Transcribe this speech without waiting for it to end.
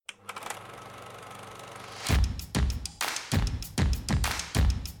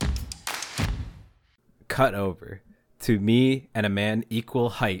cut over to me and a man equal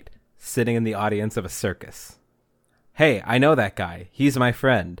height sitting in the audience of a circus. Hey, I know that guy. He's my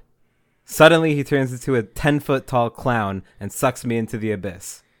friend. Suddenly, he turns into a 10-foot tall clown and sucks me into the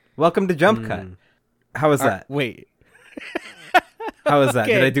abyss. Welcome to Jump Cut. How was that? Wait. How was that?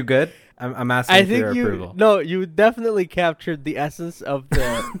 Okay. Did I do good? I'm asking for your approval. No, you definitely captured the essence of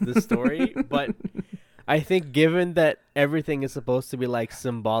the story, but I think given that everything is supposed to be like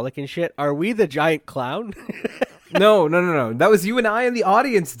symbolic and shit, are we the giant clown? No. That was you and I in the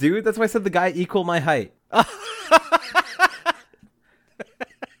audience, dude. That's why I said the guy equal my height.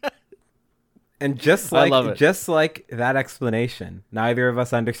 And just like that explanation, neither of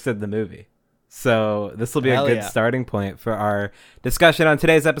us understood the movie. So this will be a good starting point for our discussion on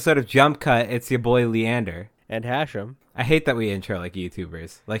today's episode of Jump Cut. It's your boy Leander. And Hashem. I hate that we intro like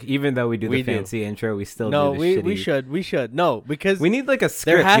YouTubers. Like, even though we do the fancy intro, we still do the shitty... we should. No, because... We need like a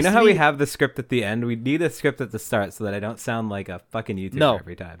script. You know how we have the script at the end? We need a script at the start so that I don't sound like a fucking YouTuber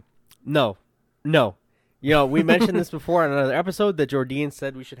every time. No. You know, we mentioned this before on another episode that Jordan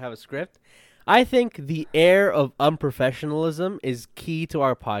said we should have a script. I think the air of unprofessionalism is key to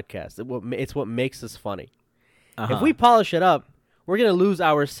our podcast. It's what makes us funny. If we polish it up, we're going to lose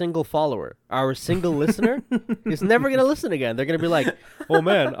our single follower. Our single listener is never going to listen again. They're going to be like, oh,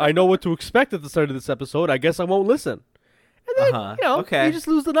 man, I know what to expect at the start of this episode. I guess I won't listen. And then, you just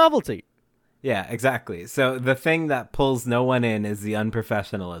lose the novelty. Yeah, exactly. So the thing that pulls no one in is the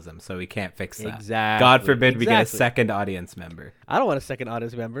unprofessionalism, so we can't fix that. Exactly. God forbid we get a second audience member. I don't want a second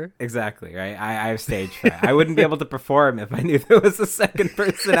audience member. Exactly, right? I have stage fright. I wouldn't be able to perform if I knew there was a second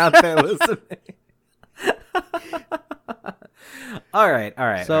person out there listening. All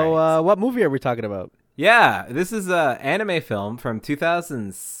right. So what movie are we talking about? Yeah, this is an anime film from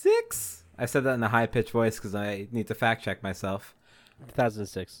 2006. I said that in a high-pitched voice because I need to fact-check myself.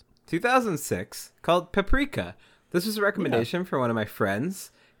 2006, called Paprika. This was a recommendation for one of my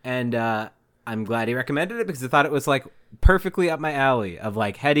friends, and I'm glad he recommended it because I thought it was like perfectly up my alley of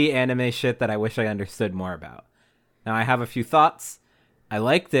like heady anime shit that I wish I understood more about. Now I have a few thoughts. I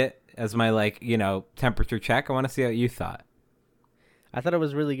liked it as my temperature check. I want to see what you thought. I thought it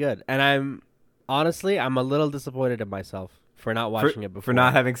was really good, and I'm a little disappointed in myself for not watching it before. For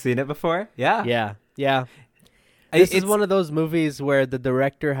not having seen it before? Yeah. This is one of those movies where the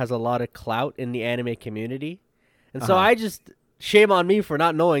director has a lot of clout in the anime community. And so shame on me for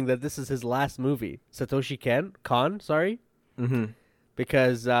not knowing that this is his last movie. Satoshi Kon. Mm-hmm.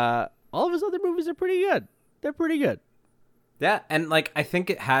 Because all of his other movies are pretty good. They're pretty good. Yeah, and like I think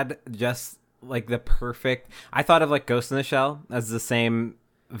it had just like the perfect... I thought of like Ghost in the Shell as the same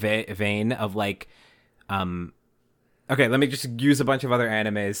vein of like... Okay, let me just use a bunch of other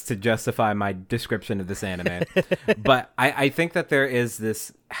animes to justify my description of this anime. But I think that there is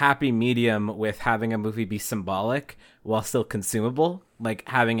this happy medium with having a movie be symbolic while still consumable, like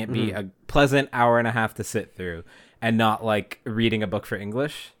having it be a pleasant hour and a half to sit through and not like reading a book for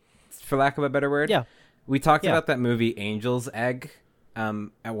English, for lack of a better word. Yeah. We talked about that movie Angel's Egg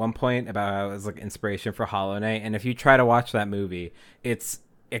at one point about how it was like inspiration for Hollow Knight. And if you try to watch that movie, it's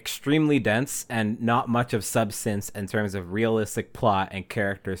extremely dense and not much of substance in terms of realistic plot and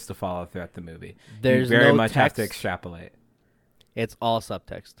characters to follow throughout the movie. There's you very no much text. have to extrapolate. It's all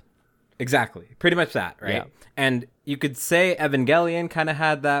subtext. Exactly. Pretty much that, right? Yeah. And you could say Evangelion kind of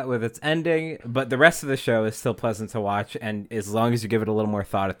had that with its ending, but the rest of the show is still pleasant to watch, and as long as you give it a little more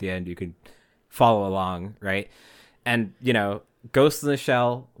thought at the end, you could follow along, right? And, Ghost in the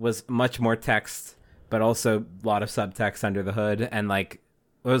Shell was much more text, but also a lot of subtext under the hood, and like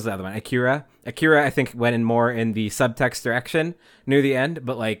what was the other one? Akira, I think, went in more in the subtext direction near the end,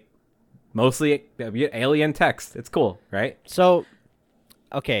 but like mostly alien text. It's cool, right? So,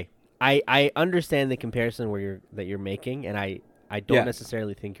 okay, I understand the comparison that you're making, and I don't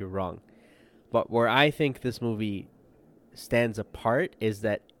necessarily think you're wrong. But where I think this movie stands apart is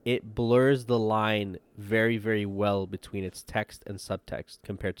that it blurs the line very, very well between its text and subtext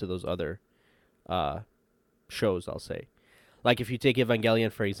compared to those other shows, I'll say. Like if you take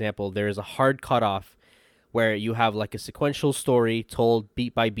Evangelion, for example, there is a hard cutoff where you have like a sequential story told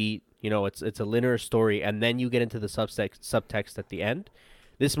beat by beat. It's a linear story, and then you get into the subtext at the end.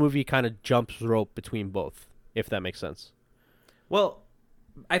 This movie kind of jumps rope between both, if that makes sense. Well,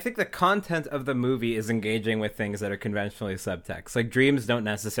 I think the content of the movie is engaging with things that are conventionally subtext. Like dreams don't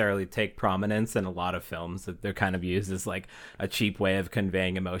necessarily take prominence in a lot of films. That they're kind of used as like a cheap way of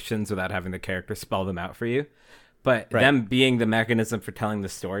conveying emotions without having the character spell them out for you. But them being the mechanism for telling the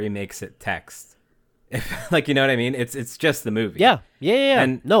story makes it text. Like, you know what I mean? It's just the movie. Yeah.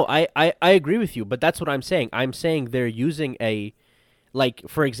 And no, I agree with you, but that's what I'm saying. I'm saying they're using a like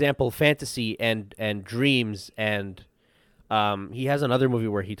for example, fantasy and dreams, and he has another movie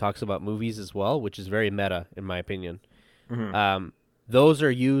where he talks about movies as well, which is very meta in my opinion. Those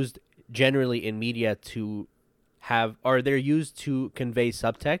are used generally in media to they're used to convey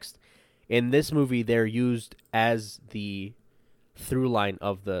subtext. In this movie, they're used as the through line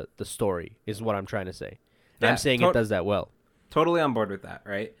of the story, is what I'm trying to say. And I'm saying it does that well. Totally on board with that,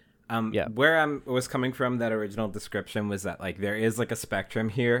 right? Yeah. Where I was coming from, that original description was that like there is like a spectrum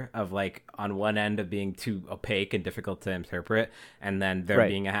here of like on one end of being too opaque and difficult to interpret, and then there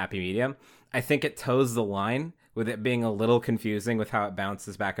being a happy medium. I think it toes the line with it being a little confusing with how it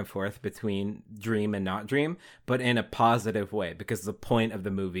bounces back and forth between dream and not dream, but in a positive way, because the point of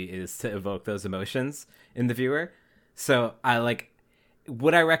the movie is to evoke those emotions in the viewer. So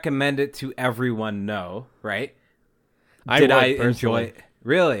would I recommend it to everyone? No, right? Did I enjoy it?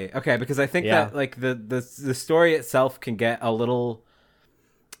 Really? Okay, because I think that like the story itself can get a little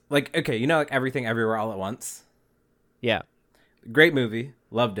like, okay, you know, like Everything Everywhere All at Once? Yeah. Great movie.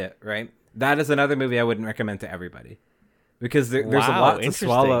 Loved it, right? That is another movie I wouldn't recommend to everybody. Because there's a lot to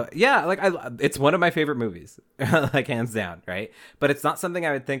swallow. Yeah, like it's one of my favorite movies, like hands down, right? But it's not something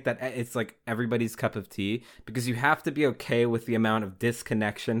I would think that it's like everybody's cup of tea, because you have to be okay with the amount of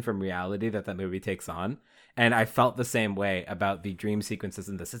disconnection from reality that movie takes on. And I felt the same way about the dream sequences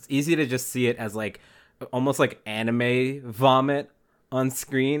in this. It's easy to just see it as like almost like anime vomit on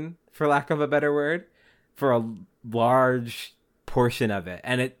screen, for lack of a better word, for a large portion of it.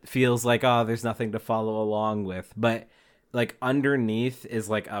 And it feels like, oh, there's nothing to follow along with. But like underneath is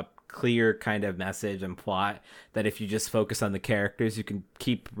like a clear kind of message and plot that if you just focus on the characters, you can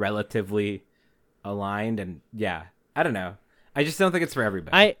keep relatively aligned. And yeah, I don't know. I just don't think it's for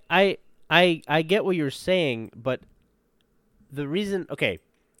everybody. I get what you're saying, but the reason, okay,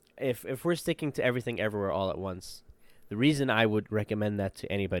 if we're sticking to Everything Everywhere All at Once, the reason I would recommend that to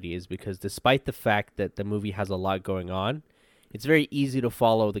anybody is because despite the fact that the movie has a lot going on, it's very easy to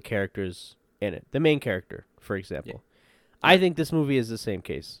follow the characters in it. The main character, for example. Yeah. I think this movie is the same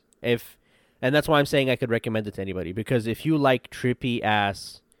case. And that's why I'm saying I could recommend it to anybody, because if you like trippy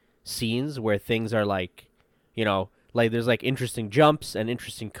ass scenes where things are like, you know, like there's like interesting jumps and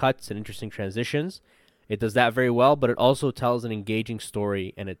interesting cuts and interesting transitions, it does that very well, but it also tells an engaging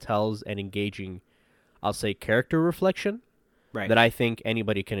story, and it tells an engaging, I'll say, character reflection that I think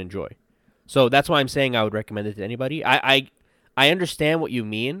anybody can enjoy. So that's why I'm saying I would recommend it to anybody. I understand what you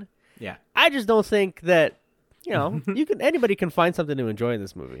mean. Yeah. I just don't think that, you know, anybody can find something to enjoy in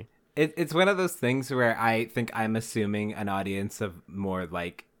this movie. It's one of those things where I think I'm assuming an audience of more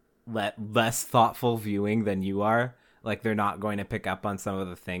like less thoughtful viewing than you are. Like they're not going to pick up on some of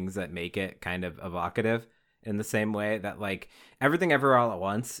the things that make it kind of evocative in the same way that like Everything Everywhere All at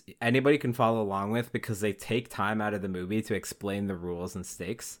Once, anybody can follow along with, because they take time out of the movie to explain the rules and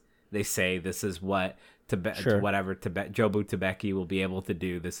stakes. They say this is what Jobu Tubeki will be able to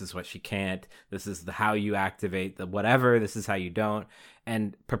do. This is what she can't. This is how you activate the whatever. This is how you don't.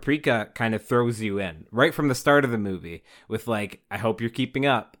 And Paprika kind of throws you in right from the start of the movie with like, I hope you're keeping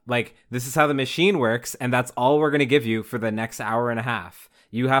up. Like, this is how the machine works, and that's all we're going to give you for the next hour and a half.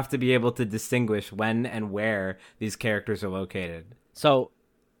 You have to be able to distinguish when and where these characters are located. So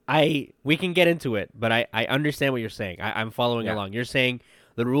we can get into it, but I understand what you're saying. I'm following along. You're saying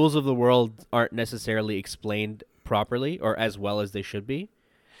the rules of the world aren't necessarily explained properly or as well as they should be.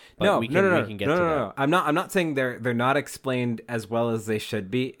 No. I'm not saying they're not explained as well as they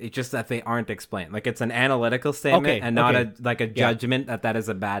should be. It's just that they aren't explained. Like, it's an analytical statement not a judgment that is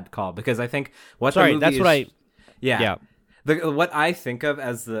a bad call. Because I think what the movie what I think of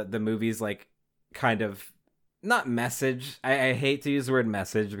as the movie's like kind of not message. I hate to use the word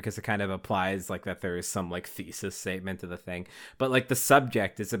message because it kind of applies like that there is some like thesis statement to the thing. But like the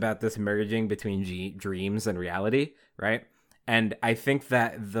subject is about this merging between dreams and reality, right? And I think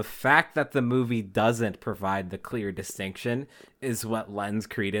that the fact that the movie doesn't provide the clear distinction is what lends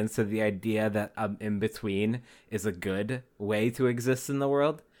credence to the idea that in between is a good way to exist in the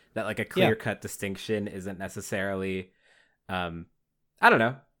world. That like a clear-cut distinction isn't necessarily, I don't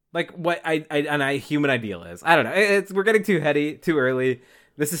know, like what human ideal is. I don't know. We're getting too heady, too early.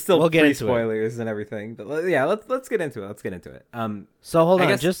 This is still pre-spoilers and everything. But yeah, let's get into it. So hold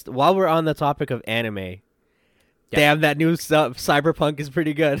on, just while we're on the topic of anime. Damn, that new Cyberpunk is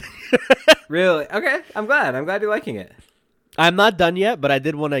pretty good. Really? Okay, I'm glad you're liking it. I'm not done yet, but I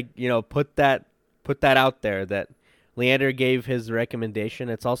did want to, put that out there that Leander gave his recommendation.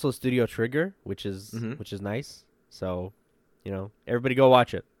 It's also Studio Trigger, which is nice. So, everybody go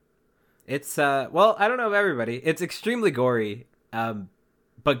watch it. It's well, I don't know if everybody. It's extremely gory,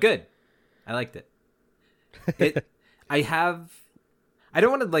 but good. I liked it. I have I don't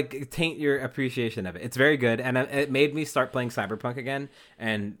want to like taint your appreciation of it. It's very good, and it made me start playing Cyberpunk again,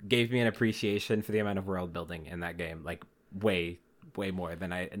 and gave me an appreciation for the amount of world building in that game, like way more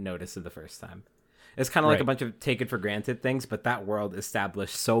than I noticed in the first time. It's kind of like a bunch of taken for granted things, but that world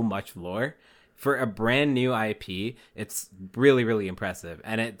established so much lore for a brand new IP. It's really, really impressive,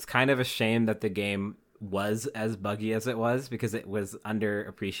 and it's kind of a shame that the game was as buggy as it was because it was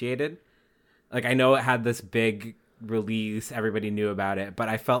underappreciated. Like, I know it had this big release, everybody knew about it, but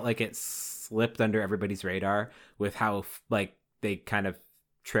I felt like it slipped under everybody's radar with how like they kind of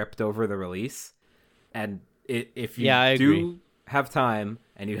tripped over the release. And if you do have time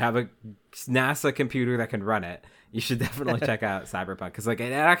and you have a NASA computer that can run it, you should definitely check out Cyberpunk, because like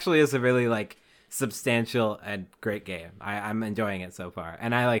it actually is a really like substantial and great game. I'm enjoying it so far,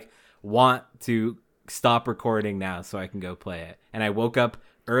 and I like want to stop recording now so I can go play it. And I woke up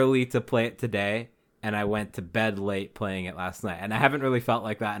early to play it today, and I went to bed late playing it last night, and I haven't really felt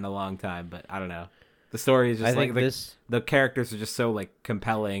like that in a long time. But I don't know, the story is just like the characters are just so like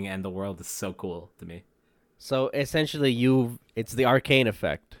compelling, and the world is so cool to me. So essentially, it's the Arcane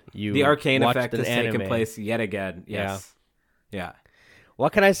effect. The Arcane effect has taken place yet again. Yes. Yeah.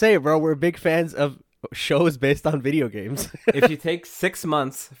 What can I say, bro? We're big fans of shows based on video games. If you take 6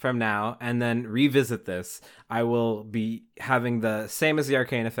 months from now and then revisit this, I will be having the same as the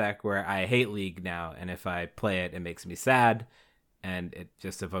Arcane effect, where I hate League now, and if I play it, it makes me sad, and it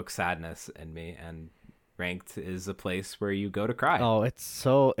just evokes sadness in me. And Ranked is a place where you go to cry. Oh, it's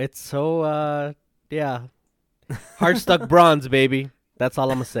so yeah, heart stuck bronze, baby. That's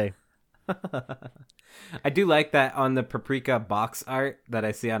all I'm gonna say. I do like that on the Paprika box art that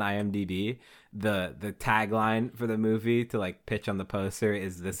I see on IMDb, the tagline for the movie to like pitch on the poster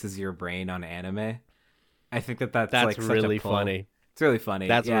is "This is your brain on anime." I think that's like really such a pull. funny. It's really funny.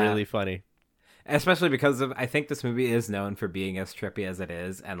 That's really funny. Especially because I think this movie is known for being as trippy as it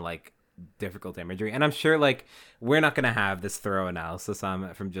is and like difficult imagery. And I'm sure like we're not going to have this thorough analysis on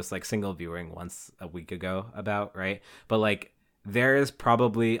it from just like single viewing once a week ago about, right? But like there is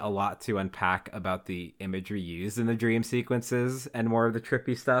probably a lot to unpack about the imagery used in the dream sequences and more of the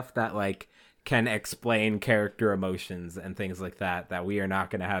trippy stuff that like can explain character emotions and things like that we are not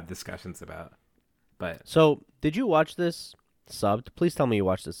going to have discussions about. But so did you watch this subbed? Please tell me you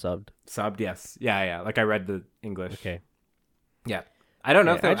watched this subbed. Subbed, yes. Yeah. Like I read the English. Okay. Yeah. I don't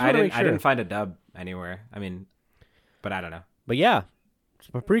know if I didn't find a dub anywhere. I mean, but I don't know. But yeah, it's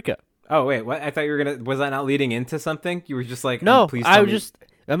Paprika. Oh wait, what? I thought you were gonna. Was that not leading into something? You were just like, no. Please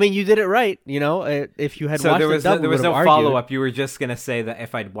I mean, you did it right. You know, if you had watched the dub, there was no follow up. You were just gonna say that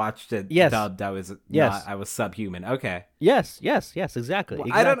if I'd watched it dubbed, I was subhuman. Okay. Yes, exactly. Well,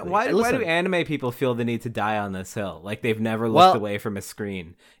 I don't. Why do anime people feel the need to die on this hill? Like they've never looked away from a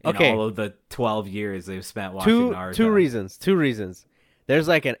screen in all of the 12 years they've spent watching Naruto. Two reasons. There's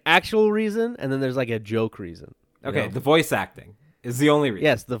like an actual reason, and then there's like a joke reason. Okay, the voice acting is the only reason.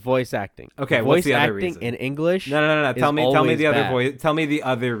 Yes, the voice acting. Okay, what's the other reason? In English. No. Tell me the other voice. Tell me the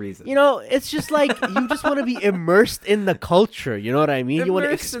other reason. You know, it's just like you just want to be immersed in the culture. You know what I mean? You want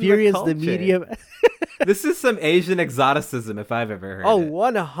to experience the medium. This is some Asian exoticism, if I've ever heard. Oh,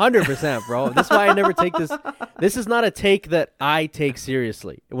 100%, bro. That's why I never take this. This is not a take that I take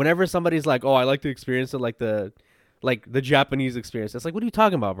seriously. Whenever somebody's like, "Oh, I like to experience it like the Japanese experience," it's like, what are you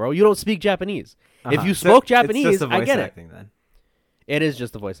talking about, bro? You don't speak Japanese. If you spoke Japanese, it's just the voice I get acting, it. Then. It is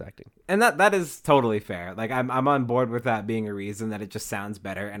just the voice acting, and that is totally fair. Like I'm on board with that being a reason that it just sounds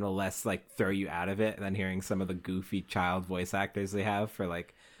better and will less like throw you out of it than hearing some of the goofy child voice actors they have for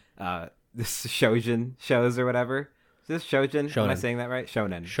like this Shojin shows or whatever. Is this Shojin? Am I saying that right?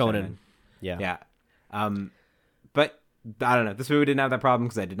 Shonen. Yeah. But I don't know. This movie didn't have that problem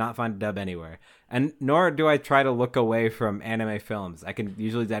because I did not find a dub anywhere. And nor do I try to look away from anime films. I can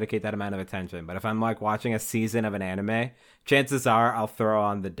usually dedicate that amount of attention. But if I'm like watching a season of an anime, chances are I'll throw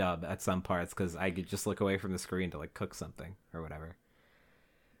on the dub at some parts because I could just look away from the screen to like cook something or whatever.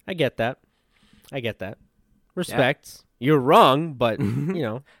 I get that. Respects. Yeah. You're wrong, but you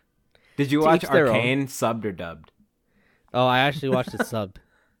know. Did you watch Arcane subbed or dubbed? Oh, I actually watched it subbed.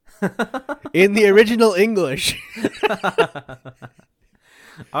 In the original English.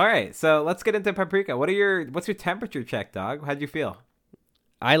 All right, so let's get into Paprika. What's your temperature check, dog? How'd you feel?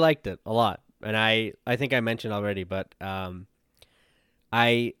 I liked it a lot, and I think I mentioned already, but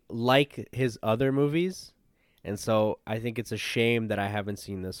I like his other movies, and so I think it's a shame that I haven't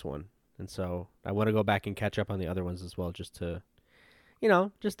seen this one, and so I want to go back and catch up on the other ones as well, just to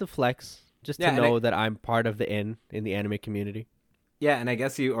flex, to know that I'm part of in the anime community. Yeah, and I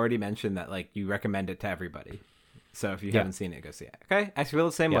guess you already mentioned that like you recommend it to everybody. So if you haven't seen it, go see it. Okay, I feel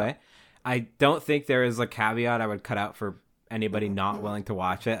the same way. I don't think there is a caveat I would cut out for anybody not willing to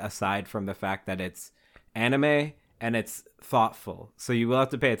watch it, aside from the fact that it's anime and it's thoughtful. So you will have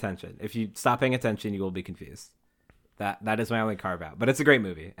to pay attention. If you stop paying attention, you will be confused. That is my only carve out. But it's a great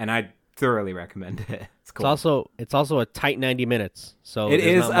movie, and I thoroughly recommend it. It's cool. It's also a tight 90 minutes. So it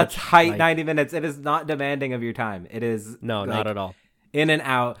is a tight like, 90 minutes. It is not demanding of your time. It is no, not at all. In and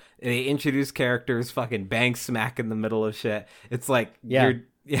out. They introduce characters, fucking bang smack in the middle of shit. It's like you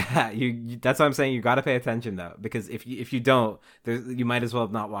that's what I'm saying. You got to pay attention though, because if you don't, you might as well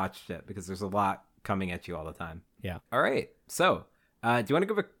have not watched it, because there's a lot coming at you all the time. Yeah. All right. So, do you want to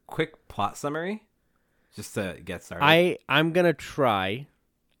give a quick plot summary just to get started? I'm gonna try.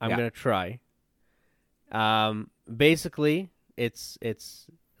 Basically, it's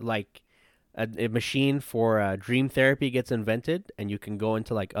like a machine for dream therapy gets invented, and you can go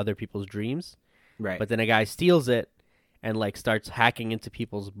into like other people's dreams. Right. But then a guy steals it and like starts hacking into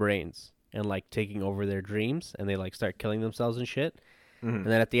people's brains and like taking over their dreams, and they like start killing themselves and shit. Mm-hmm. And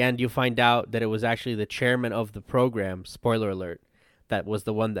then at the end, you find out that it was actually the chairman of the program, spoiler alert, that was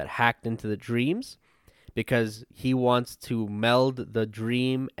the one that hacked into the dreams, because he wants to meld the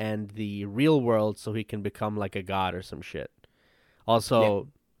dream and the real world so he can become like a god or some shit. Also,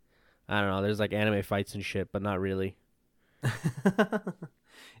 I don't know, there's like anime fights and shit, but not really.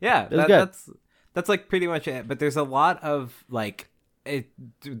 Yeah, that's like pretty much it. But there's a lot of like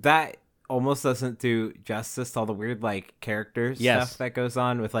that almost doesn't do justice to all the weird like character stuff that goes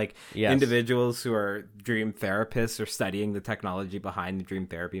on with like individuals who are dream therapists or studying the technology behind the dream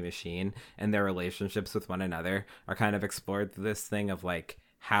therapy machine, and their relationships with one another are kind of explored through this thing of like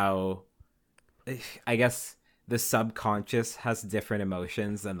how, I guess, the subconscious has different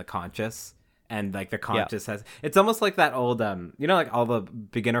emotions than the conscious. And like the conscious has, it's almost like that old, like all the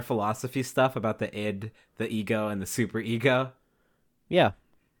beginner philosophy stuff about the id, the ego, and the super ego. Yeah.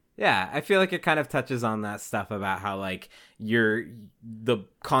 Yeah, I feel like it kind of touches on that stuff about how like the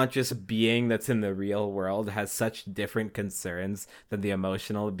conscious being that's in the real world has such different concerns than the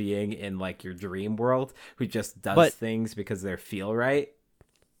emotional being in like your dream world, who just does things because they feel right.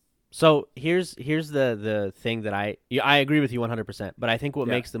 So here's the thing that I agree with you 100%, but I think what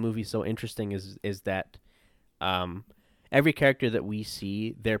makes the movie so interesting is that every character that we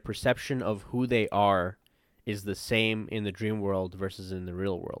see, their perception of who they are is the same in the dream world versus in the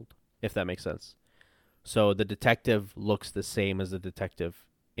real world, if that makes sense. So the detective looks the same as the detective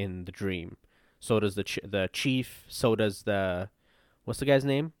in the dream. So does the chief. So does what's the guy's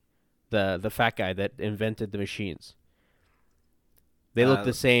name? The fat guy that invented the machines. They look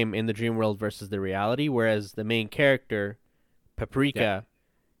the same in the dream world versus the reality, whereas the main character, Paprika,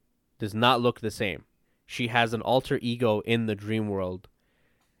 does not look the same. She has an alter ego in the dream world,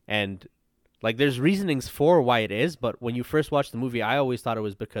 and like there's reasonings for why it is, but when you first watch the movie, I always thought it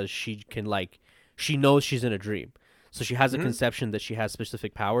was because she knows she's in a dream. So she has a conception that she has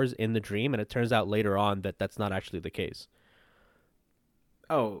specific powers in the dream, and it turns out later on that that's not actually the case.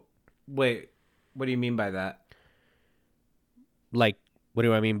 Oh, wait. What do you mean by that? Like, what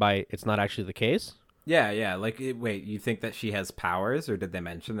do I mean by it's not actually the case? Yeah. Like, wait, you think that she has powers, or did they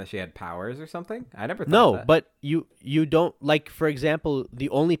mention that she had powers or something? I never thought that. But you don't, like, for example, the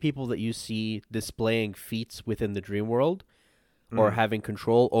only people that you see displaying feats within the dream world or having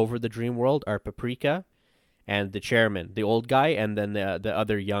control over the dream world are Paprika and the chairman, the old guy, and then the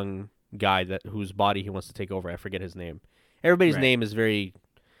other young guy whose body he wants to take over. I forget his name. Everybody's name is very,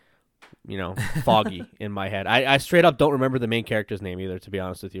 foggy in my head. I straight up don't remember the main character's name either, to be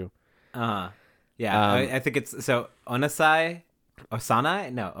honest with you. Yeah, I think it's so Osanai.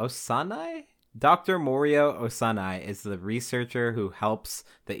 Dr. Morio Osanai is the researcher who helps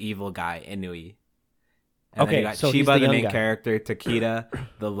the evil guy Inui. And then you got Chiba, the main character, Takeda,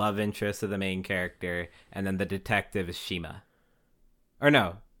 the love interest of the main character, and then the detective is Shima. Or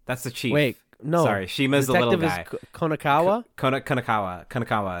no, that's the chief. Wait, no. Sorry, Shima's the little guy. Konakawa?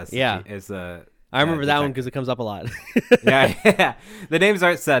 Konakawa is the... I remember that one because it comes up a lot. yeah. The names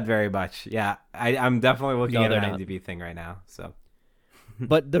aren't said very much. Yeah, I'm definitely looking at an IMDb thing right now. So,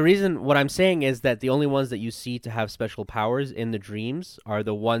 but the reason what I'm saying is that the only ones that you see to have special powers in the dreams are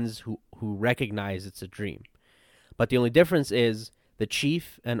the ones who recognize it's a dream. But the only difference is the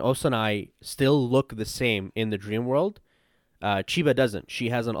chief and Osanai still look the same in the dream world. Chiba doesn't. She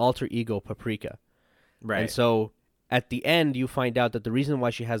has an alter ego, Paprika. Right. And so at the end, you find out that the reason why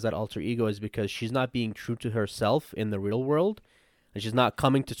she has that alter ego is because she's not being true to herself in the real world, and she's not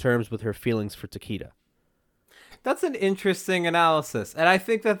coming to terms with her feelings for Takeda. That's an interesting analysis, and I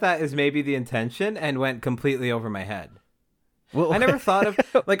think that is maybe the intention and went completely over my head. Well, I never thought of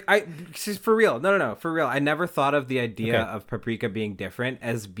like for real. No, for real. I never thought of the idea Okay. of Paprika being different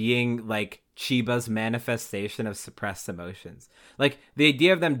as being like Chiba's manifestation of suppressed emotions. Like the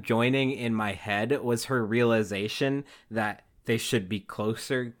idea of them joining in my head was her realization that they should be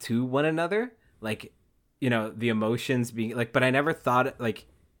closer to one another. Like, the emotions being like, but I never thought like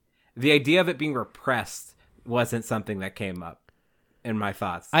the idea of it being repressed wasn't something that came up in my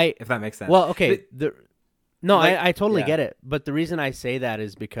thoughts. If that makes sense. Well, okay. No, like, I totally yeah. get it. But the reason I say that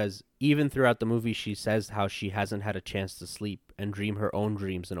is because even throughout the movie, she says how she hasn't had a chance to sleep and dream her own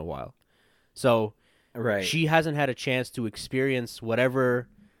dreams in a while. So Right. she hasn't had a chance to experience whatever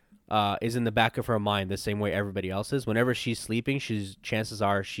is in the back of her mind the same way everybody else is. Whenever she's sleeping, chances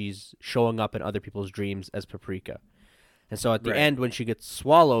are she's showing up in other people's dreams as Paprika. And so at the end, when she gets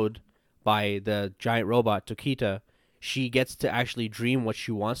swallowed by the giant robot, Tokita, she gets to actually dream what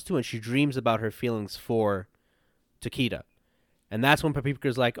she wants to, and she dreams about her feelings for Tokita. And that's when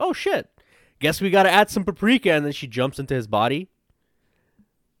Paprika's like, oh shit, guess we gotta add some paprika, and then she jumps into his body.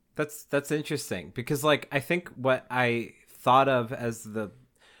 That's interesting because like I think what I thought of as the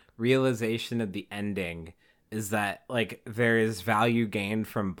realization of the ending is that like there is value gained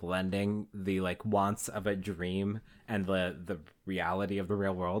from blending the like wants of a dream and the reality of the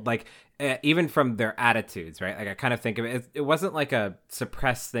real world, like even from their attitudes, right? Like I kind of think of it wasn't like a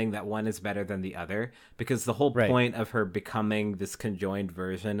suppressed thing that one is better than the other, because the whole point of her becoming this conjoined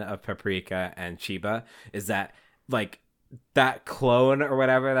version of Paprika and Chiba is that like that clone or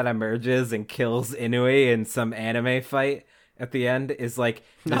whatever that emerges and kills Inui in some anime fight at the end is like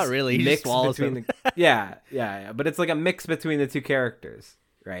not really mix swallows between him. yeah, but it's like a mix between the two characters,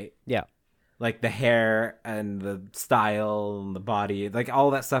 right? Yeah. Like the hair and the style and the body, like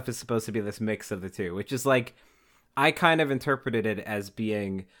all that stuff is supposed to be this mix of the two, which is like I kind of interpreted it as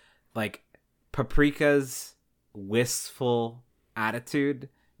being like Paprika's wistful attitude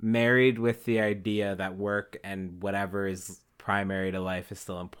married with the idea that work and whatever is primary to life is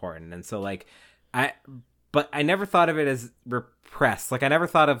still important. And so like but I never thought of it as repressed. Like I never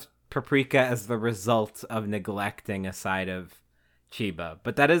thought of Paprika as the result of neglecting a side of Chiba.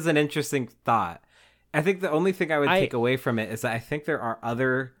 But that is an interesting thought. I think the only thing I would take away from it is that I think there are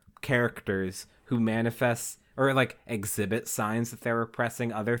other characters who manifest or like exhibit signs that they're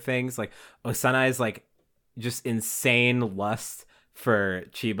repressing other things. Like Osanai's like just insane lust for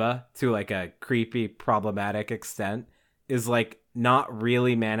Chiba to like a creepy, problematic extent is like not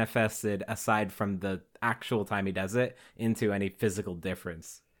really manifested aside from the actual time he does it into any physical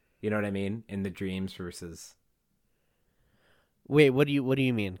difference. You know what I mean? In the dreams versus. Wait, what do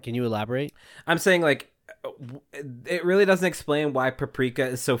you mean? Can you elaborate? I'm saying like it really doesn't explain why Paprika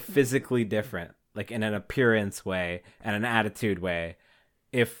is so physically different, like in an appearance way and an attitude way,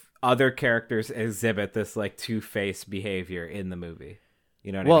 if other characters exhibit this like two-faced behavior in the movie.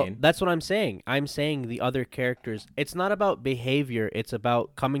 You know what I mean? Well, that's what I'm saying. I'm saying the other characters, it's not about behavior, it's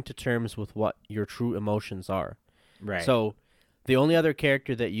about coming to terms with what your true emotions are. Right. So the only other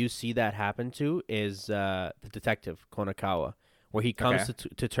character that you see that happen to is the detective, Konakawa, where he comes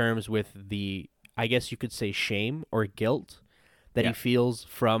to terms with the, I guess you could say, shame or guilt that he feels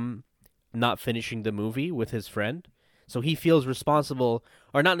from not finishing the movie with his friend. So he feels responsible,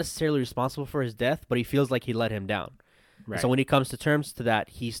 or not necessarily responsible for his death, but he feels like he let him down. Right. So when he comes to terms to that,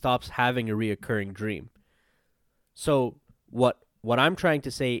 he stops having a reoccurring dream. So what I'm trying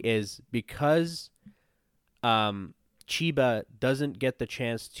to say is because Chiba doesn't get the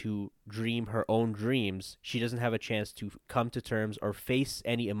chance to dream her own dreams, she doesn't have a chance to come to terms or face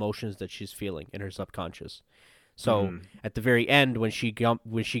any emotions that she's feeling in her subconscious. So at the very end, when she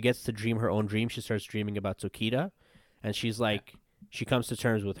gets to dream her own dream, she starts dreaming about Tokita, and she's like, she comes to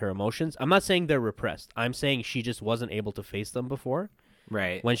terms with her emotions. I'm not saying they're repressed. I'm saying she just wasn't able to face them before.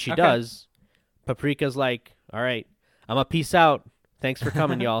 Right. When she does, Paprika's like, all right, I'm a peace out. Thanks for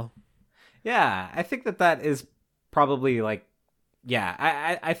coming, y'all. Yeah, I think that is probably like,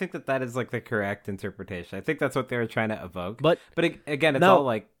 I think that is like the correct interpretation. I think that's what they were trying to evoke. But again, it's all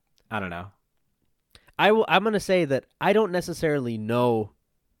like, I don't know. I'm going to say that I don't necessarily know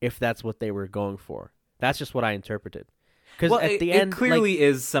if that's what they were going for. That's just what I interpreted. Because at the end, it clearly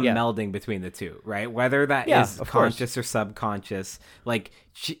is some melding between the two, right? Whether that is conscious or subconscious. Like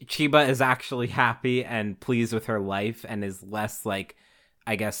Chiba is actually happy and pleased with her life and is less like,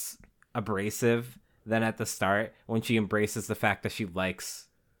 I guess, abrasive than at the start when she embraces the fact that she likes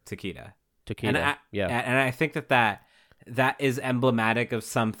Tokita. And I think that is emblematic of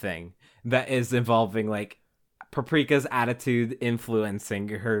something that is involving like Paprika's attitude influencing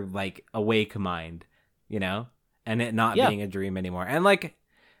her like awake mind, you know? And it not being a dream anymore. And like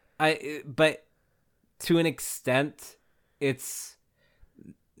but to an extent, it's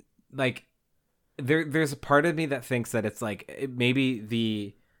like there's a part of me that thinks that it's like maybe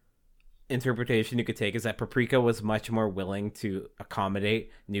the interpretation you could take is that Paprika was much more willing to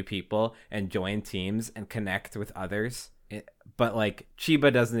accommodate new people and join teams and connect with others. But like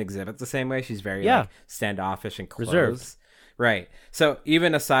Chiba doesn't exhibit the same way. She's very like standoffish and closed. Reserved. Right. So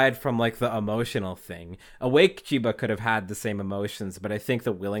even aside from like the emotional thing, Awake Chiba could have had the same emotions, but I think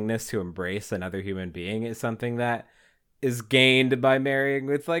the willingness to embrace another human being is something that is gained by marrying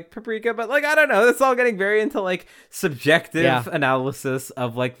with like Paprika. But like, I don't know, it's all getting very into like subjective analysis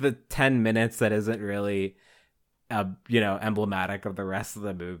of like the 10 minutes that isn't really emblematic of the rest of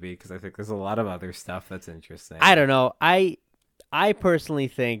the movie, because I think there's a lot of other stuff that's interesting. I don't know. I personally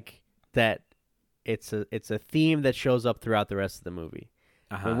think that it's a theme that shows up throughout the rest of the movie.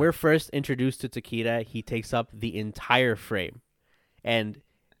 When we're first introduced to Takeda, he takes up the entire frame, and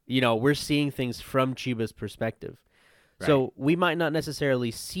we're seeing things from Chiba's perspective. Right. So we might not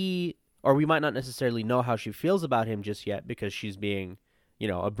necessarily see, or we might not necessarily know how she feels about him just yet, because she's being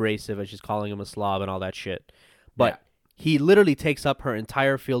abrasive and she's calling him a slob and all that shit. But he literally takes up her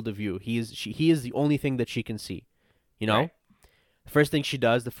entire field of view. He is the only thing that she can see. Right. The first thing she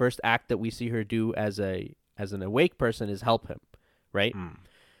does, the first act that we see her do as an awake person, is help him, right?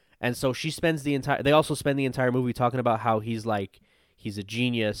 And so they also spend the entire movie talking about how he's a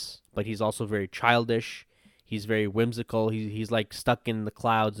genius, but he's also very childish. He's very whimsical. He's like stuck in the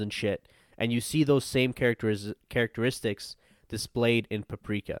clouds and shit. And you see those same characteristics displayed in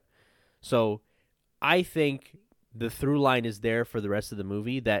Paprika. So I think the through line is there for the rest of the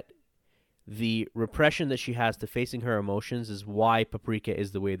movie, that the repression that she has to facing her emotions is why Paprika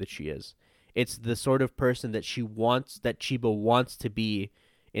is the way that she is. It's the sort of person that Chiba wants to be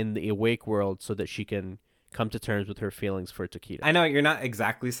in the awake world, so that she can come to terms with her feelings for Takeda. I know you're not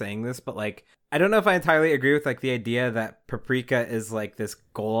exactly saying this, but like, I don't know if I entirely agree with like the idea that Paprika is like this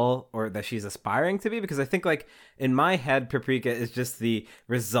goal, or that she's aspiring to be, because I think like in my head, Paprika is just the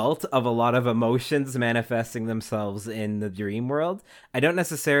result of a lot of emotions manifesting themselves in the dream world. I don't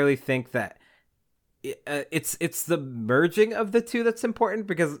necessarily think that it's the merging of the two that's important,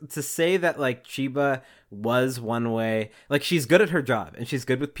 because to say that like Chiba was one way, like she's good at her job and she's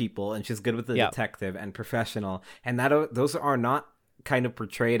good with people and she's good with the detective and professional, and that those are not kind of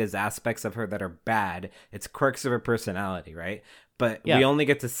portrayed as aspects of her that are bad. It's quirks of her personality, right? But we only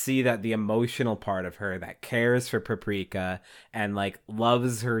get to see that the emotional part of her that cares for Paprika and like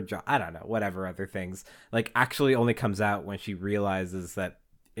loves her job, I don't know, whatever other things, like actually only comes out when she realizes that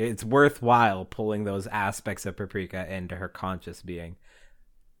it's worthwhile pulling those aspects of Paprika into her conscious being.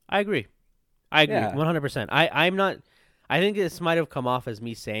 I agree 100%. I'm not, I think this might have come off as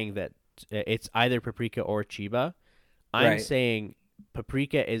me saying that it's either Paprika or Chiba. I'm saying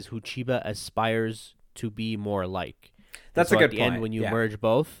Paprika is who Chiba aspires to be more like. That's a good point. At the end, when you merge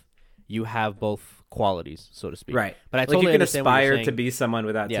both, you have both qualities, so to speak. Right. But I totally you can understand what you're aspire saying. to be someone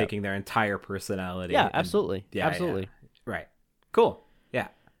without taking their entire personality. Yeah, absolutely. Absolutely. Yeah. Right. Cool. Yeah.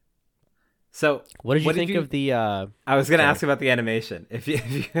 So what did you think of the I was going to ask about the animation. If you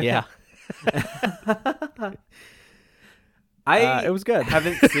Yeah. It was good.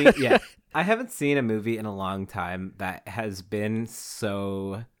 I haven't seen a movie in a long time that has been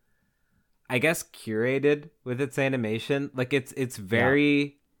so, I guess, curated with its animation. Like it's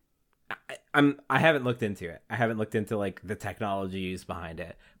very I haven't looked into it. I haven't looked into like the technology used behind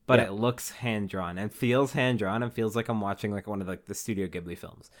it, but it looks hand drawn and feels hand drawn and feels like I'm watching like one of like the Studio Ghibli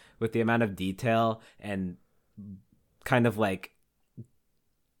films, with the amount of detail and kind of like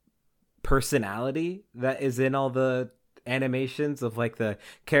personality that is in all the animations of like the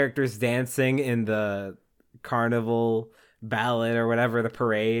characters dancing in the carnival ballad or whatever, the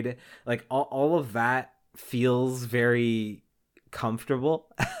parade, like all of that feels very comfortable.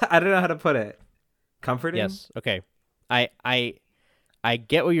 I don't know how to put it. Comforting? Yes. Okay. I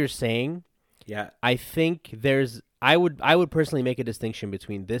get what you're saying. Yeah. I think I would personally make a distinction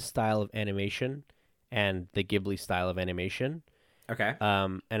between this style of animation and the Ghibli style of animation. Okay.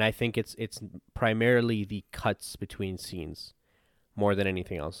 And I think it's primarily the cuts between scenes more than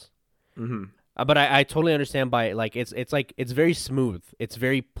anything else. Mm-hmm. But I totally understand by like it's very smooth. It's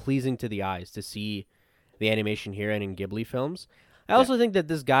very pleasing to the eyes to see the animation here and in Ghibli films. I also think that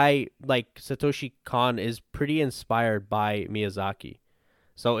this guy, like Satoshi Kon, is pretty inspired by Miyazaki.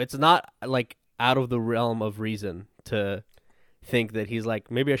 So it's not like out of the realm of reason to think that he's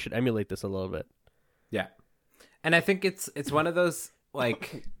like, maybe I should emulate this a little bit. Yeah. And I think it's one of those,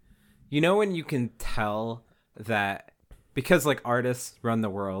 like, when you can tell that, because like artists run the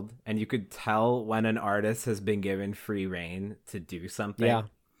world, and you could tell when an artist has been given free reign to do something. Yeah.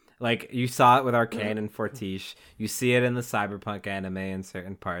 Like, you saw it with Arcane and Fortiche. You see it in the Cyberpunk anime in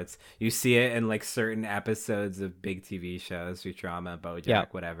certain parts. You see it in, like, certain episodes of big TV shows, Futurama, BoJack,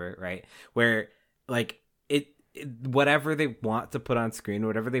 whatever, right? Where, like, whatever they want to put on screen,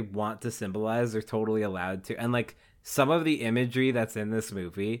 whatever they want to symbolize, they're totally allowed to. And, like, some of the imagery that's in this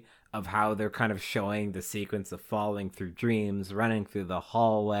movie of how they're kind of showing the sequence of falling through dreams, running through the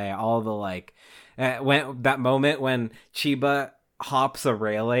hallway, all the, like, when that moment when Chiba hops a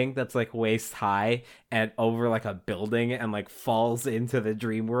railing that's like waist high and over like a building and like falls into the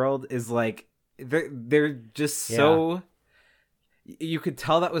dream world is like they're just so you could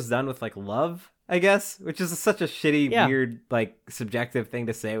tell that was done with like love, I guess, which is such a shitty, weird, like, subjective thing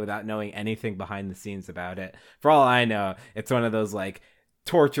to say without knowing anything behind the scenes about it. For all I know, it's one of those, like,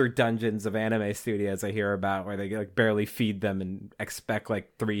 torture dungeons of anime studios I hear about where they, like, barely feed them and expect,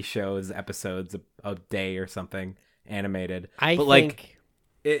 like, 3 episodes a day or something animated. Like,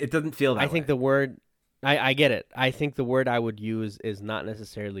 it doesn't feel that way. I think the word... I get it. I think the word I would use is not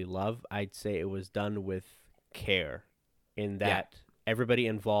necessarily love. I'd say it was done with care in that... Everybody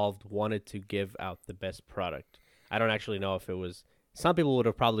involved wanted to give out the best product. I don't actually know if it was... Some people would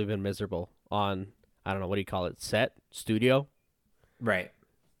have probably been miserable on, I don't know, what do you call it? Set? Studio? Right.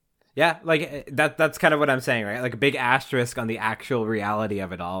 Yeah, like, that's kind of what I'm saying, right? Like, a big asterisk on the actual reality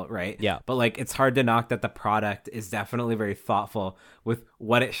of it all, right? Yeah. But, like, it's hard to knock that the product is definitely very thoughtful with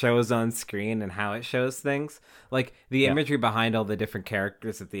what it shows on screen and how it shows things. Like, the imagery behind all the different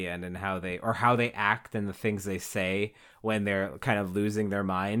characters at the end and how they act and the things they say when they're kind of losing their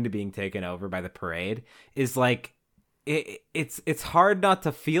mind, being taken over by the parade, is, like, it's hard not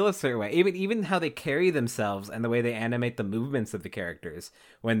to feel a certain way. Even how they carry themselves and the way they animate the movements of the characters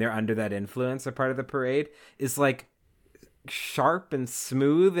when they're under that influence or part of the parade is like sharp and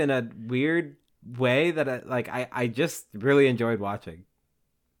smooth in a weird way that I just really enjoyed watching.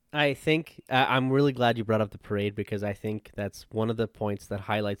 I think I'm really glad you brought up the parade because I think that's one of the points that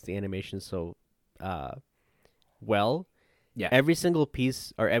highlights the animation so well. Yeah. Every single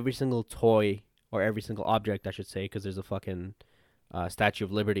piece or every single toy or every single object, I should say, because there's a fucking Statue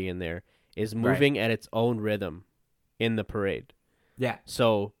of Liberty in there, is moving at its own rhythm in the parade. Yeah.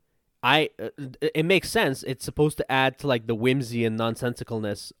 So it makes sense. It's supposed to add to like the whimsy and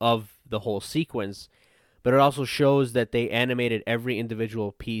nonsensicalness of the whole sequence, but it also shows that they animated every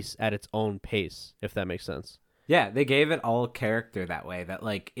individual piece at its own pace, if that makes sense. Yeah, they gave it all character that way, that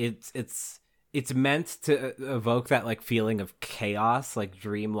like it's meant to evoke that like feeling of chaos, like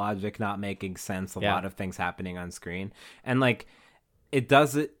dream logic not making sense, a lot of things happening on screen. And like it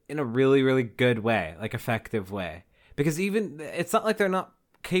does it in a really, really good way, like effective way. Because even it's not like they're not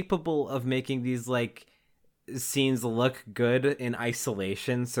capable of making these like scenes look good in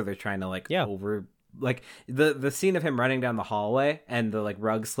isolation, so they're trying to like over like the scene of him running down the hallway and the like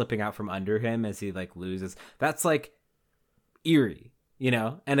rug slipping out from under him as he like loses. That's like eerie. You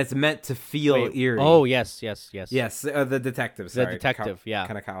know, and it's meant to feel eerie. Oh, yes. Yes, the detective, sorry. The detective,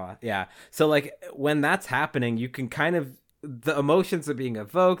 Kanekawa, yeah. So, like, when that's happening, you can kind of... The emotions are being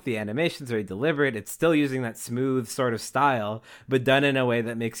evoked, the animation's very deliberate, it's still using that smooth sort of style, but done in a way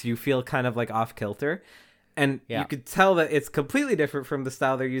that makes you feel kind of, like, off-kilter. And you could tell that it's completely different from the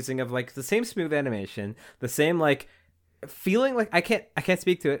style they're using of, like, the same smooth animation, the same, like... feeling like I can't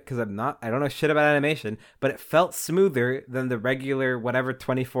speak to it because I don't know shit about animation, but it felt smoother than the regular whatever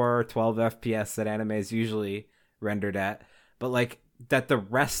 24 or 12 FPS that anime is usually rendered at, but like that the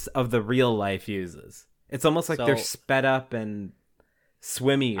rest of the real life uses. It's almost like they're sped up and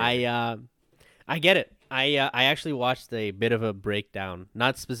swimmy. I get it. I actually watched a bit of a breakdown,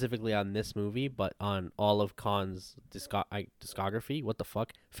 not specifically on this movie, but on all of Khan's discography. What the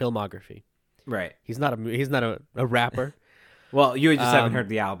fuck? Filmography. Right. He's not a rapper. Well, you just haven't heard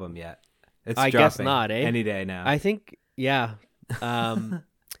the album yet. It's I guess not, eh? Any day now. I think, yeah.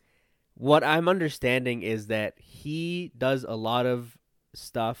 What I'm understanding is that he does a lot of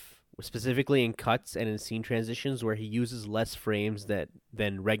stuff, specifically in cuts and in scene transitions, where he uses less frames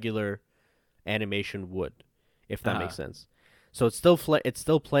than regular animation would, if that makes sense. So it's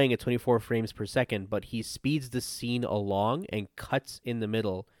still playing at 24 frames per second, but he speeds the scene along and cuts in the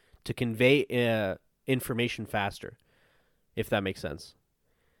middle to convey information faster, if that makes sense.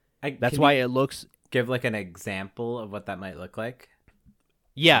 That's why it looks... Give like an example of what that might look like?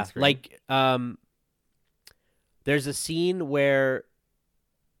 Yeah, like there's a scene where,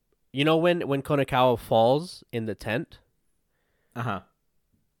 you know, when Konakawa falls in the tent? Uh-huh.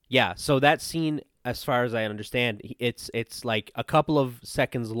 Yeah, so that scene, as far as I understand, it's like a couple of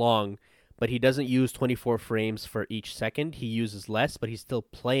seconds long, but he doesn't use 24 frames for each second. He uses less, but he's still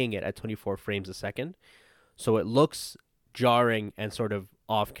playing it at 24 frames a second. So it looks jarring and sort of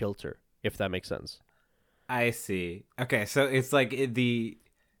off kilter, if that makes sense. I see. Okay, so it's like the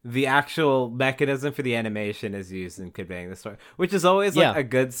actual mechanism for the animation is used in conveying the story, which is always like a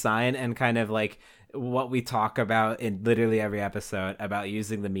good sign, and kind of like what we talk about in literally every episode about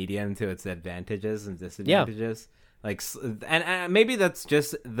using the medium to its advantages and disadvantages. Like, and maybe that's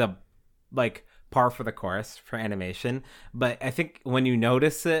just the like par for the course for animation, but I think when you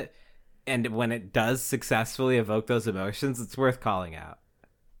notice it and when it does successfully evoke those emotions, it's worth calling out.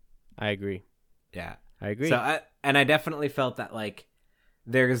 I agree. Yeah, I agree. So I definitely felt that like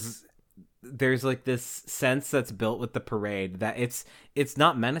there's like this sense that's built with the parade that it's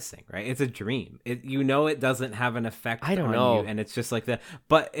not menacing, right? It's a dream. It doesn't have an effect I don't on know. you, and it's just like that.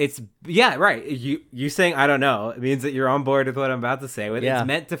 But it's right. You saying I don't know, it means that you're on board with what I'm about to say. It's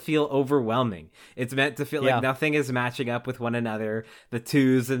meant to feel overwhelming. It's meant to feel like nothing is matching up with one another. The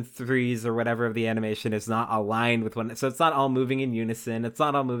 2s and 3s or whatever of the animation is not aligned with one. So it's not all moving in unison. It's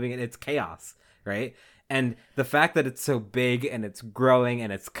not all moving. It's chaos, right? And the fact that it's so big and it's growing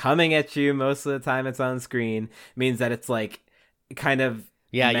and it's coming at you most of the time it's on screen means that it's like kind of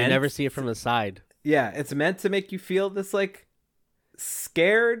you never see it from the side. Yeah, it's meant to make you feel this like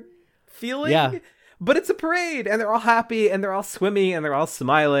scared feeling. Yeah. But it's a parade and they're all happy and they're all swimmy and they're all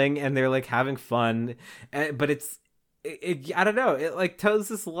smiling and they're like having fun. But it I don't know, it like toes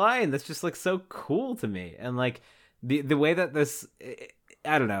this line that's just like so cool to me. And like the way that this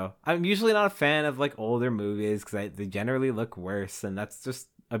I don't know. I'm usually not a fan of like older movies because they generally look worse, and that's just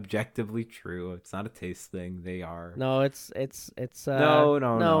objectively true. It's not a taste thing. They are. No, it's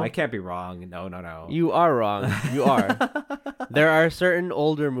no. I can't be wrong. No. You are wrong. You are. There are certain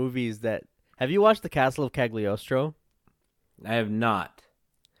older movies that. Have you watched The Castle of Cagliostro? I have not.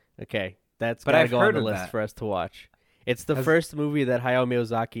 Okay, that's but gotta I've go heard on the of list that. for us to watch. It's the first movie that Hayao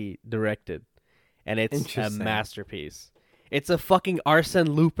Miyazaki directed, and it's a masterpiece. It's a fucking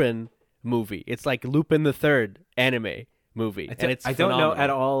Arsène Lupin movie. It's like Lupin the Third anime movie, and it's I phenomenal. don't know at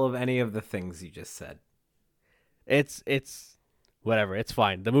all of any of the things you just said. It's whatever. It's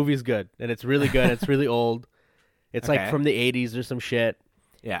fine. The movie's good, and it's really good. It's really old. It's like from the 80s or some shit.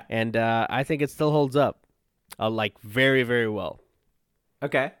 Yeah, and I think it still holds up, like very, very well.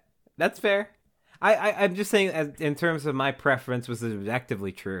 Okay, that's fair. I'm just saying, in terms of my preference, was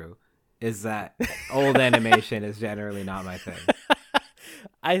objectively true. Is that old animation is generally not my thing.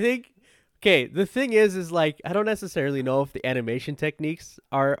 I think, okay, the thing is like, I don't necessarily know if the animation techniques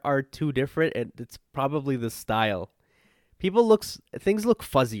are too different, and it's probably the style. Things look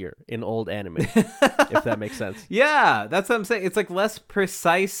fuzzier in old anime, if that makes sense. Yeah, that's what I'm saying. It's like less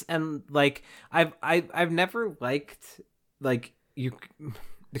precise, and like I've never liked like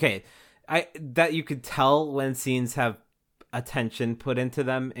that you could tell when scenes have attention put into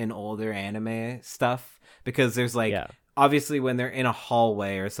them in older anime stuff, because there's like obviously when they're in a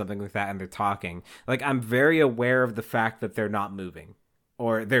hallway or something like that and they're talking, like I'm very aware of the fact that they're not moving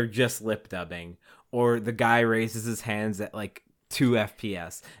or they're just lip dubbing or the guy raises his hands at like 2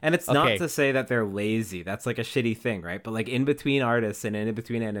 FPS. And it's not to say that they're lazy. That's like a shitty thing, right? But like in between artists and in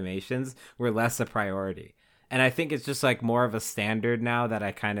between animations, we're less a priority. And I think it's just like more of a standard now that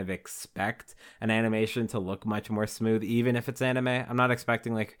I kind of expect an animation to look much more smooth, even if it's anime. I'm not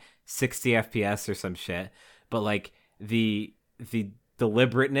expecting like 60 FPS or some shit, but like the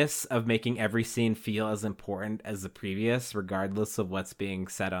deliberateness of making every scene feel as important as the previous, regardless of what's being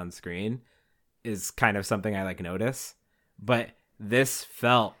said on screen, is kind of something I like notice. But this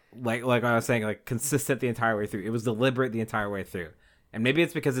felt like I was saying, like consistent the entire way through. It was deliberate the entire way through. And maybe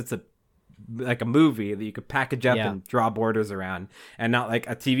it's because it's a movie that you could package up and draw borders around, and not like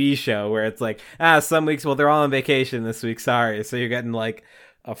a TV show where it's like, some weeks, well, they're all on vacation this week, sorry. So you're getting like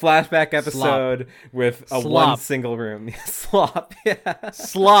a flashback episode with a one single room. Slop. Yeah.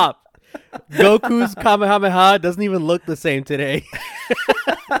 Slop. Goku's Kamehameha doesn't even look the same today.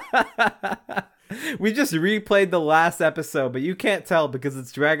 We just replayed the last episode, but you can't tell because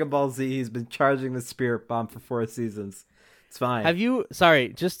it's Dragon Ball Z. He's been charging the Spirit Bomb for 4 seasons. It's fine.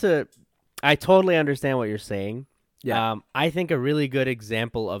 I totally understand what you're saying. Yeah. I think a really good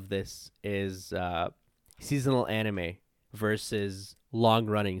example of this is seasonal anime versus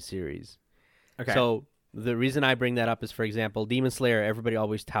long-running series. Okay. So the reason I bring that up is, for example, Demon Slayer. Everybody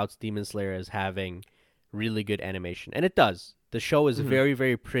always touts Demon Slayer as having really good animation, and it does. The show is very,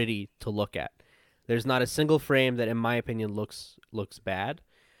 very pretty to look at. There's not a single frame that, in my opinion, looks bad,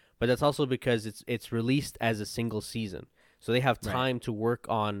 but that's also because it's released as a single season. So they have time to work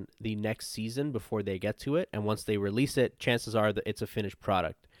on the next season before they get to it. And once they release it, chances are that it's a finished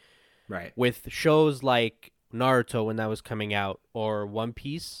product. Right. With shows like Naruto when that was coming out, or One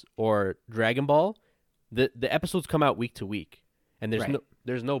Piece, or Dragon Ball, the episodes come out week to week. And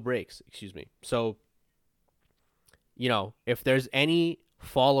There's no breaks, excuse me. So, if there's any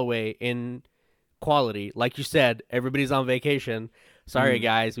fall away in quality, like you said, everybody's on vacation. Sorry,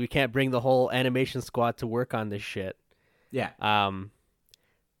 guys, we can't bring the whole animation squad to work on this shit. Yeah.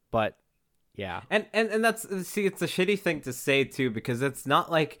 But yeah. And that's, see, it's a shitty thing to say too, because it's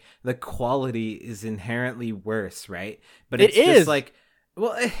not like the quality is inherently worse, right? But it's just like,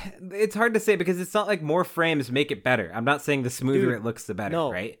 well, it's hard to say because it's not like more frames make it better. I'm not saying the smoother it looks, the better,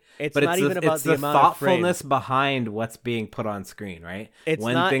 right? It's not even about the amount of thoughtfulness behind what's being put on screen, right?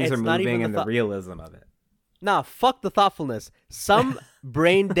 When things are moving and the realism of it. Nah, fuck the thoughtfulness. Some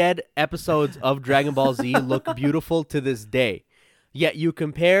brain dead episodes of Dragon Ball Z look beautiful to this day. Yet you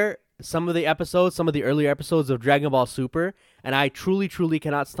compare some of the earlier episodes of Dragon Ball Super, and I truly, truly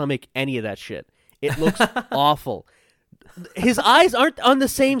cannot stomach any of that shit. It looks awful. His eyes aren't on the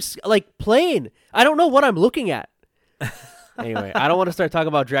same plane. I don't know what I'm looking at. Anyway, I don't want to start talking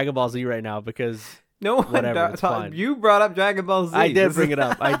about Dragon Ball Z right now because whatever. You brought up Dragon Ball Z. I did bring it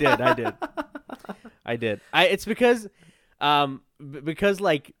up. I did. It's because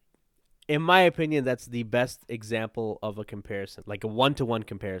in my opinion, that's the best example of a comparison, like a 1-to-1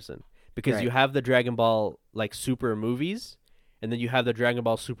 comparison, because you have the Dragon Ball Super movies, and then you have the Dragon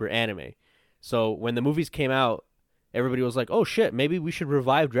Ball Super anime. So when the movies came out, everybody was like, "Oh shit, maybe we should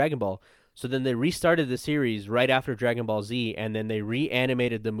revive Dragon Ball." So then they restarted the series right after Dragon Ball Z, and then they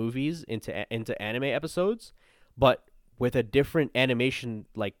reanimated the movies into anime episodes, but with a different animation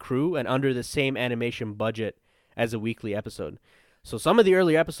crew and under the same animation budget as a weekly episode. So some of the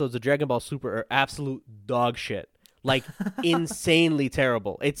early episodes of Dragon Ball Super are absolute dog shit. Insanely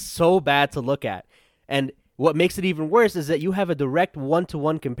terrible. It's so bad to look at. And what makes it even worse is that you have a direct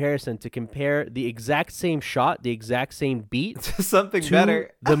 1-to-1 comparison to compare the exact same shot, the exact same beat to something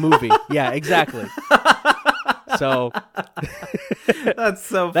better. The movie. Yeah, exactly. So that's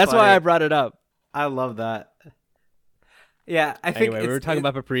so That's funny. why I brought it up. I love that. Yeah, I think anyway, we were talking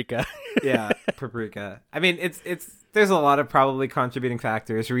about Paprika. Yeah, Paprika. I mean, there's a lot of probably contributing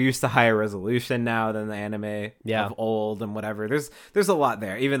factors. We're used to higher resolution now than the anime of old and whatever. There's a lot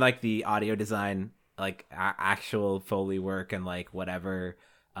there. Even the audio design, actual Foley work and whatever.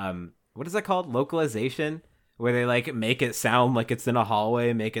 What is that called? Localization, where they make it sound like it's in a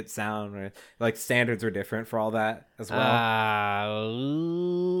hallway, make it sound or standards are different for all that as well.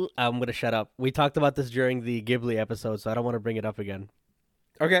 I'm gonna shut up. We talked about this during the Ghibli episode, so I don't want to bring it up again.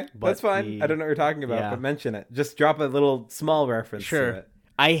 Okay, that's fine. I don't know what you're talking about, but mention it. Just drop a little small reference to it.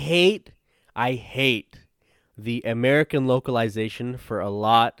 I hate the American localization for a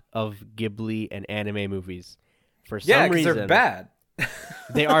lot of Ghibli and anime movies. For some reason, they're bad.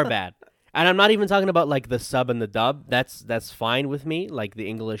 They are bad. And I'm not even talking about the sub and the dub. That's fine with me, the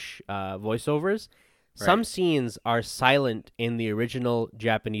English voiceovers. Right. Some scenes are silent in the original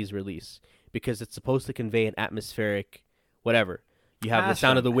Japanese release because it's supposed to convey an atmospheric whatever. You have the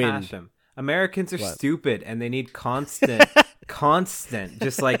sound of the wind. Americans are stupid and they need constant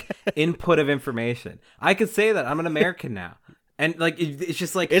just input of information. I could say that I'm an American now. And it's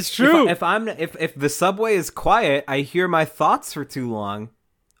just it's true. If the subway is quiet, I hear my thoughts for too long,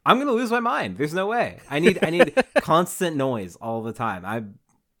 I'm gonna lose my mind. There's no way. I need constant noise all the time. I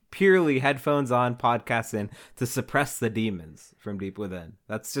purely headphones on, podcasts in to suppress the demons from deep within.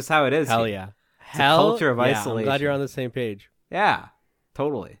 That's just how it is. Hell yeah. It's a culture of isolation. I'm glad you're on the same page. Yeah,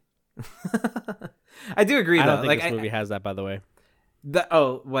 totally. I do agree. I don't think this movie has that, by the way. The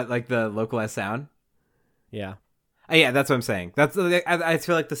localized sound? Yeah. Yeah, that's what I'm saying. That's I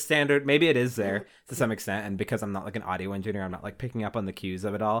feel like the standard, maybe it is there to some extent, and because I'm not an audio engineer, I'm not picking up on the cues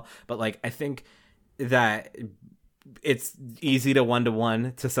of it all. But I think that it's easy to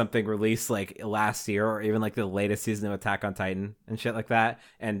 1-to-1 to something released last year or even the latest season of Attack on Titan and shit like that,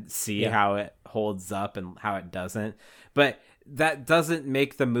 and see how it holds up and how it doesn't. But that doesn't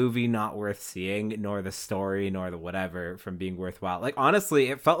make the movie not worth seeing, nor the story, nor the whatever from being worthwhile. Honestly,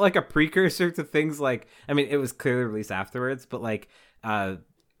 it felt like a precursor to things it was clearly released afterwards, but The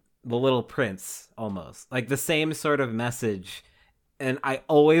Little Prince, almost. The same sort of message. And I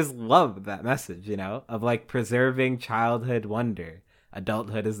always loved that message, of preserving childhood wonder.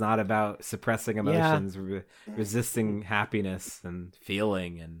 Adulthood is not about suppressing emotions, resisting happiness and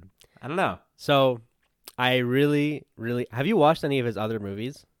feeling, and I don't know. So I really, really... Have you watched any of his other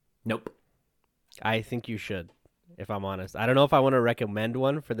movies? Nope. I think you should, if I'm honest. I don't know if I want to recommend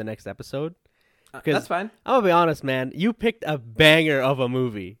one for the next episode. That's fine. I'm going to be honest, man. You picked a banger of a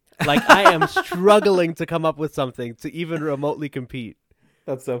movie. I am struggling to come up with something to even remotely compete.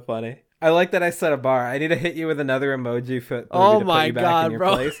 That's so funny. I like that I set a bar. I need to hit you with another emoji for Oh to my put you back God, in your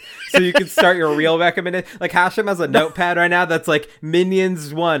bro. place, so you can start your real recommendation. Like Hashem has a notepad right now that's like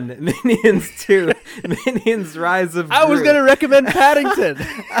Minions 1, Minions 2, Minions Rise of I was Gru. gonna recommend Paddington.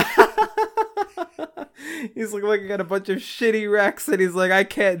 He's like looking at a bunch of shitty wrecks, and he's like, I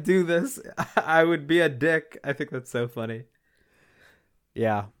can't do this. I would be a dick. I think that's so funny.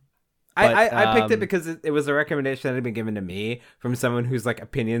 Yeah. I picked it because it was a recommendation that had been given to me from someone whose like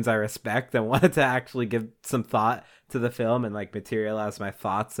opinions I respect and wanted to actually give some thought to the film and like materialize my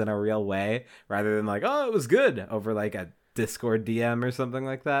thoughts in a real way rather than like, oh, it was good over like a Discord DM or something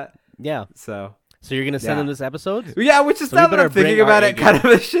like that. Yeah. So you're gonna send Yeah. them this episode? yeah, which is So we now that better I'm thinking bring our about A it, game. kind of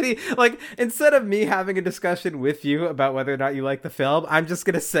a shitty. Like instead of me having a discussion with you about whether or not you like the film, I'm just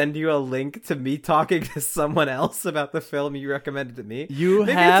gonna send you a link to me talking to someone else about the film you recommended to me. You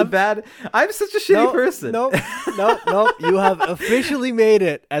Maybe have it's bad. I'm such a shitty person. Nope. You have officially made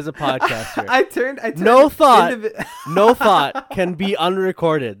it as a podcaster. I turned No thought. indivi- No thought can be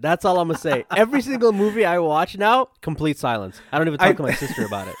unrecorded. That's all I'm gonna say. Every single movie I watch now, complete silence. I don't even talk to my sister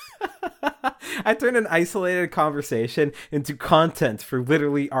about it. I turned an isolated conversation into content for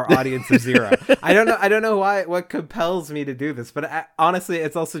literally our audience of zero. I don't know what compels me to do this, but honestly,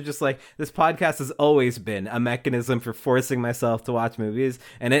 it's also just like this podcast has always been a mechanism for forcing myself to watch movies,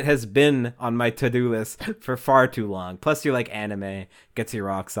 and it has been on my to-do list for far too long. Plus, you like anime, gets your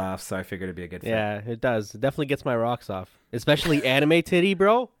rocks off, so I figured it'd be a good fit. Yeah, it does. It definitely gets my rocks off. Especially anime titty,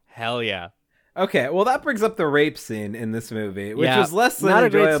 bro. Hell yeah. Okay, well that brings up the rape scene in this movie, which Yeah, was less than not a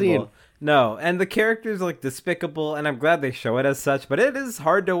enjoyable. great scene. No, and the characters are like despicable, and I'm glad they show it as such, but it is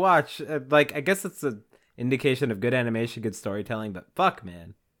hard to watch. Like, I guess it's an indication of good animation, good storytelling, but fuck,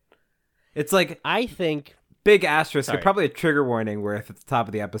 man. It's like I think big asterisk, Sorry. and probably a trigger warning worth at the top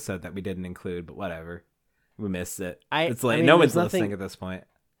of the episode that we didn't include, but whatever. We missed it. It's late. I mean, No one's there's nothing- listening at this point.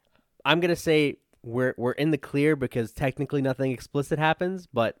 I'm gonna say we're in the clear because technically nothing explicit happens,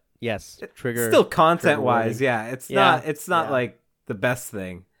 but yes, trigger. Still content warning. wise, yeah. It's Yeah, not yeah. like the best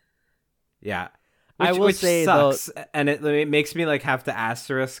thing. Yeah. I will which say, sucks, and it makes me like have to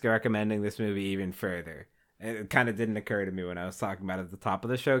asterisk recommending this movie even further. It kind of didn't occur to me when I was talking about it at the top of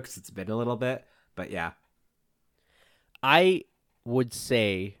the show because it's been a little bit, but yeah. I would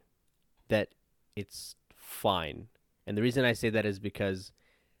say that it's fine. And the reason I say that is because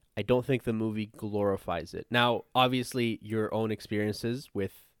I don't think the movie glorifies it. Now, obviously, your own experiences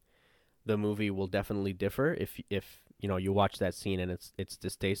with the movie will definitely differ if you know you watch that scene and it's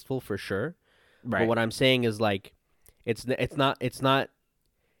distasteful for sure. Right. But what I'm saying is like it's not It's done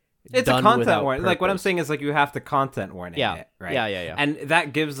a content without warning. Like what I'm purpose. saying is like you have to content warning Yeah. it, right? Yeah. And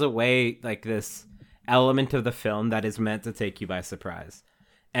that gives away like this element of the film that is meant to take you by surprise.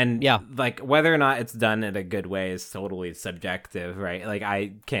 And Yeah. like whether or not it's done in a good way is totally subjective, right? Like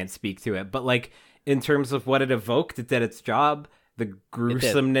I can't speak to it, but like in terms of what it evoked, it did its job. The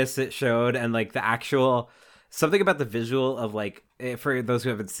gruesomeness it showed, and like the actual something about the visual of like for those who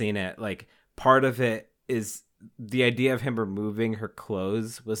haven't seen it, like part of it is the idea of him removing her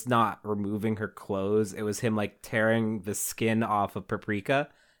clothes was not removing her clothes. It was him like tearing the skin off of Paprika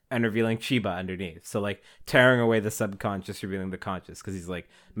and revealing Chiba underneath. So like tearing away the subconscious, revealing the conscious, because he's like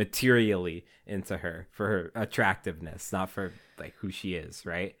materially into her for her attractiveness, not for like who she is,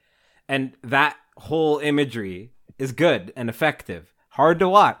 right? And that whole imagery is good and effective. Hard to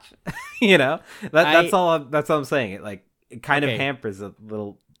watch, you know. That's all I'm saying. It kind of Okay. hampers a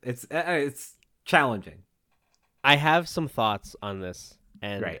little. It's challenging. I have some thoughts on this,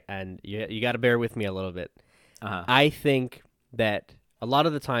 and Right. and you got to bear with me a little bit. Uh-huh. I think that a lot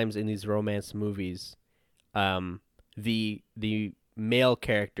of the times in these romance movies, the male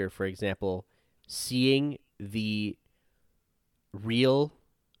character, for example, seeing the real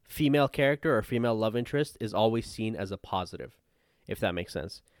female character or female love interest is always seen as a positive, if that makes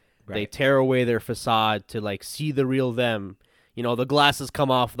sense. They Right. tear away their facade to like see the real them. You know, the glasses come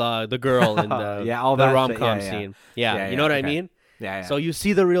off the girl in the Yeah, all the that shit. rom-com Yeah, yeah. scene. Yeah, Yeah, you know what I okay. mean? Yeah. So you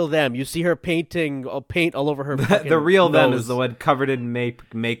see the real them. You see her painting paint all over her. The real them nose. is the one covered in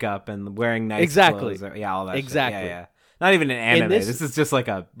makeup and wearing nice Exactly. clothes. Yeah, all that. Exactly. Shit. Yeah. Not even an anime. this- This is just like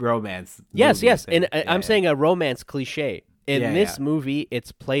a romance. Yes, movie yes. thing. And I'm saying a romance cliche. In Yeah, this yeah. movie,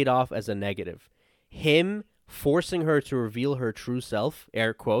 it's played off as a negative. Him forcing her to reveal her true self,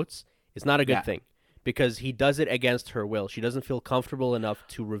 air quotes, is not a good Yeah. thing because he does it against her will. She doesn't feel comfortable enough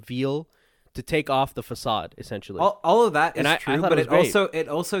to reveal to take off the facade, essentially. All of that is And I true, thought but it was it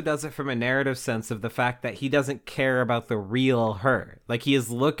also does it from a narrative sense of the fact that he doesn't care about the real her. Like, he is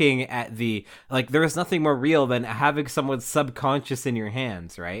looking at there is nothing more real than having someone's subconscious in your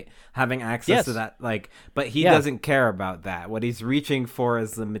hands, right? Having access to that, but he doesn't care about that. What he's reaching for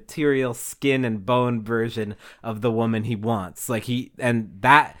is the material skin and bone version of the woman he wants. My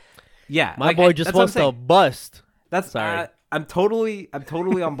boy just wants to bust. That's sorry. I'm totally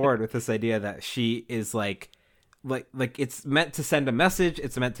on board with this idea that she is like it's meant to send a message.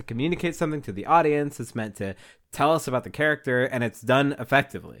 It's meant to communicate something to the audience. It's meant to tell us about the character, and it's done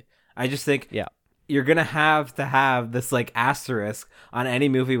effectively. I just think you're gonna have to have this like asterisk on any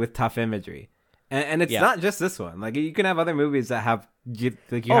movie with tough imagery, and it's not just this one. Like, you can have other movies that have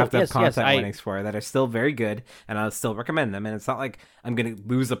have to have content warnings for that are still very good, and I'll still recommend them. And it's not like I'm gonna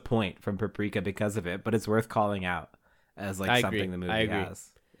lose a point from Paprika because of it, but it's worth calling out as something the movie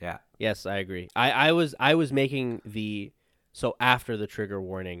has. Yeah. Yes, I agree. I was making so after the trigger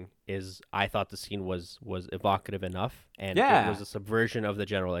warning I thought the scene was evocative enough, and it was a subversion of the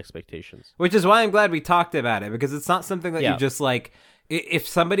general expectations. Which is why I'm glad we talked about it, because it's not something that you just if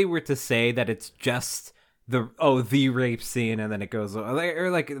somebody were to say that it's just the rape scene and then it goes,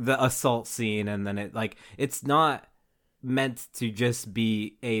 or like the assault scene and then it's not meant to just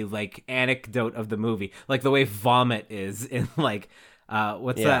be a anecdote of the movie, like the way Vomit is in what's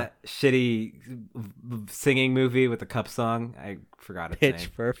that shitty singing movie with the cup song? I forgot its name.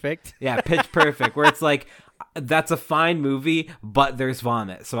 Pitch Perfect. Yeah, Pitch Perfect, where it's that's a fine movie, but there's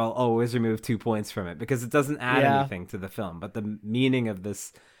vomit, so I'll always remove 2 points from it because it doesn't add anything to the film. But the meaning of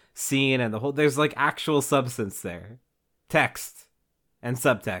this scene and there's actual substance there, text and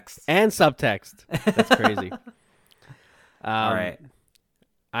subtext. That's crazy. All right.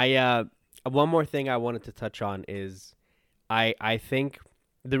 One more thing I wanted to touch on is I think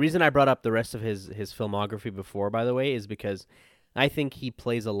the reason I brought up the rest of his filmography before, by the way, is because I think he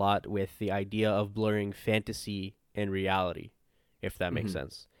plays a lot with the idea of blurring fantasy and reality, if that makes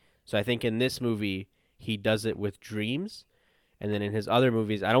sense. So I think in this movie, he does it with dreams. And then in his other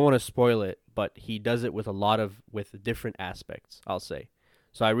movies, I don't want to spoil it, but he does it with with different aspects, I'll say.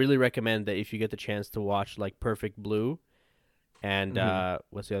 So I really recommend that if you get the chance to watch Perfect Blue and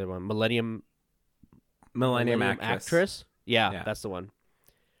what's the other one? Millennium Actress. Yeah, that's the one.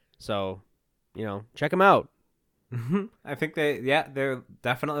 So, check them out. I think they're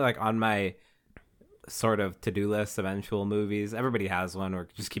definitely on my sort of to-do list, eventual movies. Everybody has one where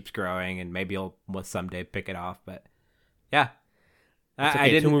it just keeps growing, and maybe I'll someday pick it off. But yeah, I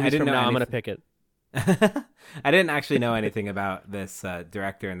didn't. 2 movies from now, I'm gonna pick it. I didn't actually know anything about this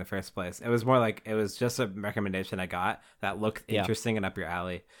director in the first place. It was more it was just a recommendation I got that looked interesting and up your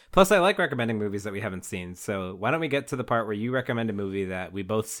alley. Plus, I like recommending movies that we haven't seen. So why don't we get to the part where you recommend a movie that we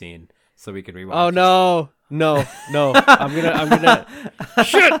both seen so we can rewatch? Oh no! I'm gonna.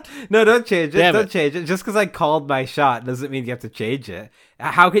 Shit! No, don't change it. Damn change it. Just because I called my shot doesn't mean you have to change it.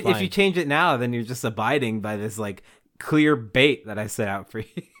 How could if you change it now? Then you're just abiding by this clear bait that I set out for you.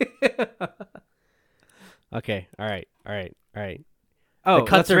 Okay. All right. Oh, the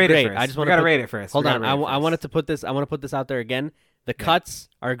cuts are great. I just want to rate it first. Hold on. I wanted to put this. I want to put this out there again. The cuts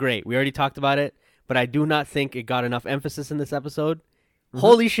are great. We already talked about it, but I do not think it got enough emphasis in this episode.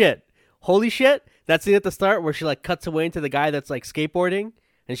 Holy shit! That scene at the start where she cuts away into the guy that's skateboarding,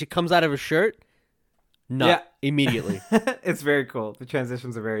 and she comes out of his shirt. Immediately. It's very cool. The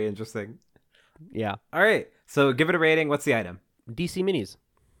transitions are very interesting. Yeah. All right. So give it a rating. What's the item? DC Minis.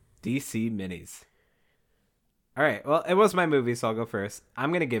 DC Minis. All right. Well, it was my movie, so I'll go first.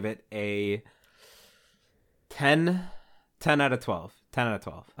 I'm going to give it a 10 out of 12. 10 out of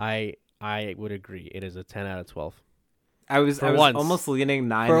 12. I would agree. It is a 10 out of 12. I was almost leaning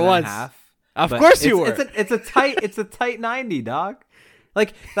 9.5. Of course you were. It's a tight 90, dog.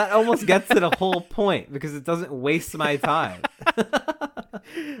 That almost gets to the whole point because it doesn't waste my time.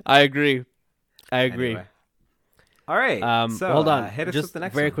 I agree. Anyway. All right. So hold on. Hit us just with the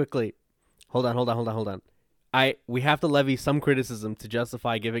next very one. quickly. Hold on. We have to levy some criticism to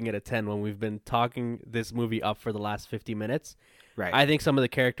justify giving it a 10 when we've been talking this movie up for the last 50 minutes. Right. I think some of the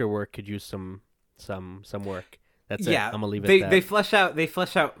character work could use some work. That's it. I'm gonna leave it at that. They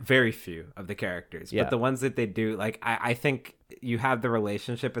flesh out very few of the characters, but the ones that they do, I think you have the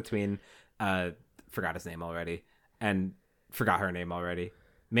relationship between forgot his name already and forgot her name already.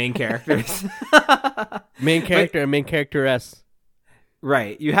 Main characters. Main character and main characteress.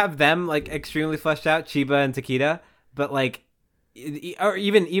 Right. You have them extremely fleshed out, Chiba and Takeda, but or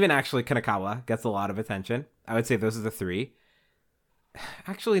even actually Kanekawa gets a lot of attention. I would say those are the 3.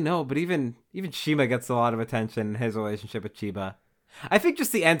 Actually, no, but even Shima gets a lot of attention in his relationship with Chiba. I think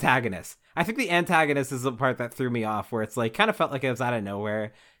just the antagonist. I think the antagonist is the part that threw me off, where it's like kind of felt like it was out of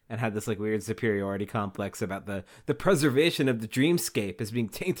nowhere and had this like weird superiority complex about the preservation of the dreamscape is being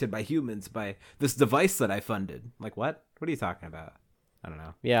tainted by humans by this device that I funded. Like, what? What are you talking about? I don't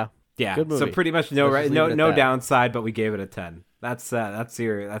know. Yeah. Yeah. Good movie. So pretty much no downside, but we gave it a 10. That's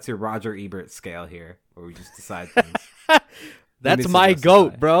your Roger Ebert scale here, where we just decide things. That's my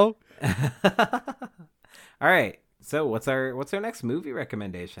goat, bro. All right. So what's our next movie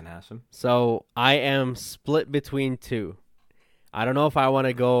recommendation, Hashim? So I am split between two. I don't know if I want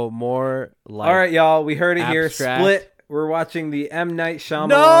to go more like. All right, y'all. We heard it abstract. here. Split. We're watching the M. Night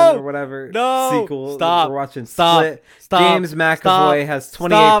Shyamalan or whatever sequel. Stop. We're watching Stop. Split. Stop. James McAvoy has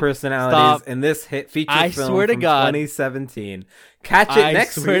 28 personalities in this hit feature I film swear to from God. 2017. Catch it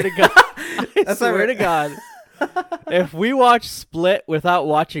next week. I swear to God. If we watch Split without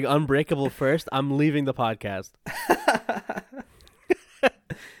watching Unbreakable first, I'm leaving the podcast.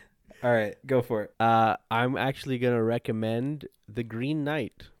 All right, go for it. I'm actually going to recommend The Green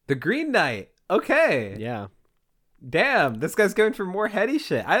Knight. The Green Knight. Okay. Yeah. Damn, this guy's going for more heady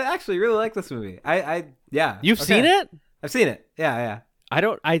shit. I actually really like this movie. Yeah. You've seen it? I've seen it. Yeah. I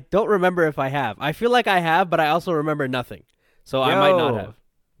don't remember if I have. I feel like I have, but I also remember nothing. So I might not have.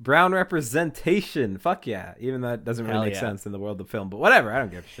 Brown representation. Fuck yeah. Even though it doesn't really make sense in the world of film, but whatever. I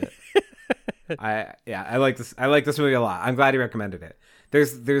don't give a shit. I like this. I like this movie a lot. I'm glad he recommended it.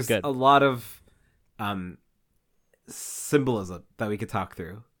 There's Good. a lot of symbolism that we could talk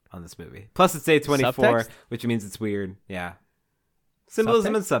through on this movie. Plus it's A24, Subtext? which means it's weird. Yeah.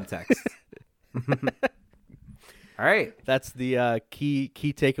 Symbolism and subtext. All right. That's the key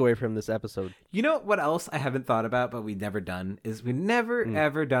takeaway from this episode. You know what else I haven't thought about, but we've never done, is we never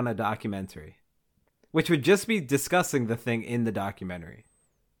ever done a documentary, which would just be discussing the thing in the documentary.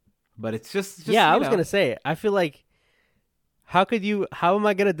 But it's just yeah, I was gonna say. I feel like how am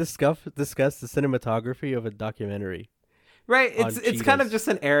I gonna discuss the cinematography of a documentary? Right. It's kind of just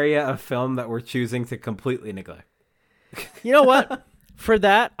an area of film that we're choosing to completely neglect. You know what? For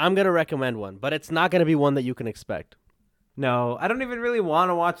that, I'm going to recommend one, but it's not going to be one that you can expect. No, I don't even really want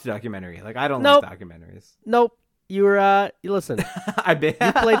to watch a documentary. Like, I don't like documentaries. Nope. You listen. You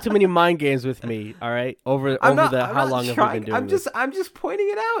played too many mind games with me, all right? How long have we been doing this? I'm just pointing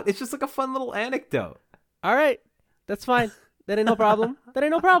it out. It's just like a fun little anecdote. All right. That's fine. That ain't no problem.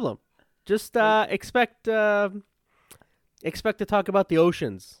 Just expect to talk about the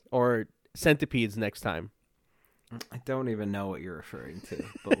oceans or centipedes next time. I don't even know what you're referring to,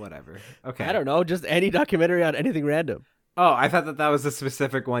 but whatever. Okay. I don't know. Just any documentary on anything random. Oh, I thought that was a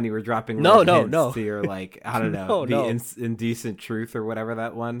specific one you were dropping. No. To your, like, I don't know, No. Indecent Truth or whatever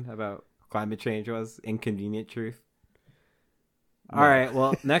that one about climate change was. Inconvenient Truth. No. All right.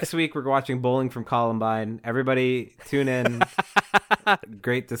 Well, next week we're watching Bowling from Columbine. Everybody tune in.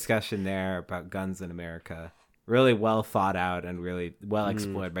 Great discussion there about guns in America. Really well thought out and really well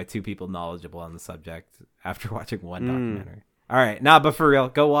explored by two people knowledgeable on the subject after watching one documentary. All right. But for real,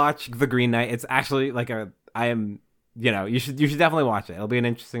 go watch The Green Knight. It's actually like you should definitely watch it. It'll be an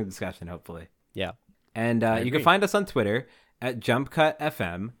interesting discussion, hopefully. Yeah. And you can find us on Twitter at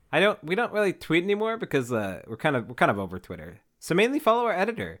JumpCutFM. We don't really tweet anymore because we're kind of over Twitter. So mainly follow our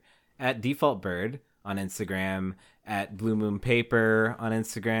editor at Default Bird on Instagram, at Blue Moon Paper on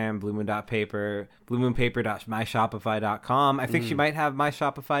Instagram, bluemoon.paper, bluemoonpaper.myshopify.com. I think she might have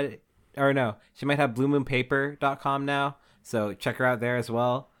she might have bluemoonpaper.com now. So check her out there as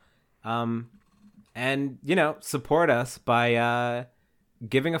well. And, support us by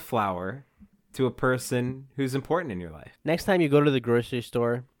giving a flower to a person who's important in your life. Next time you go to the grocery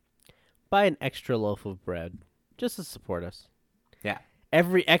store, buy an extra loaf of bread just to support us. Yeah.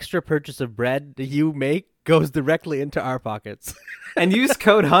 Every extra purchase of bread that you make goes directly into our pockets. And use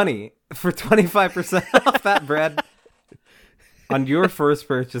code HONEY for 25% off that bread on your first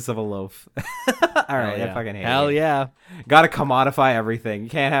purchase of a loaf. All right, yeah. I fucking hate it. Hell yeah. Got to commodify everything. You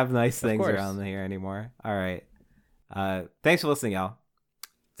can't have nice things around here anymore. All right. Thanks for listening, y'all.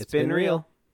 It's been real.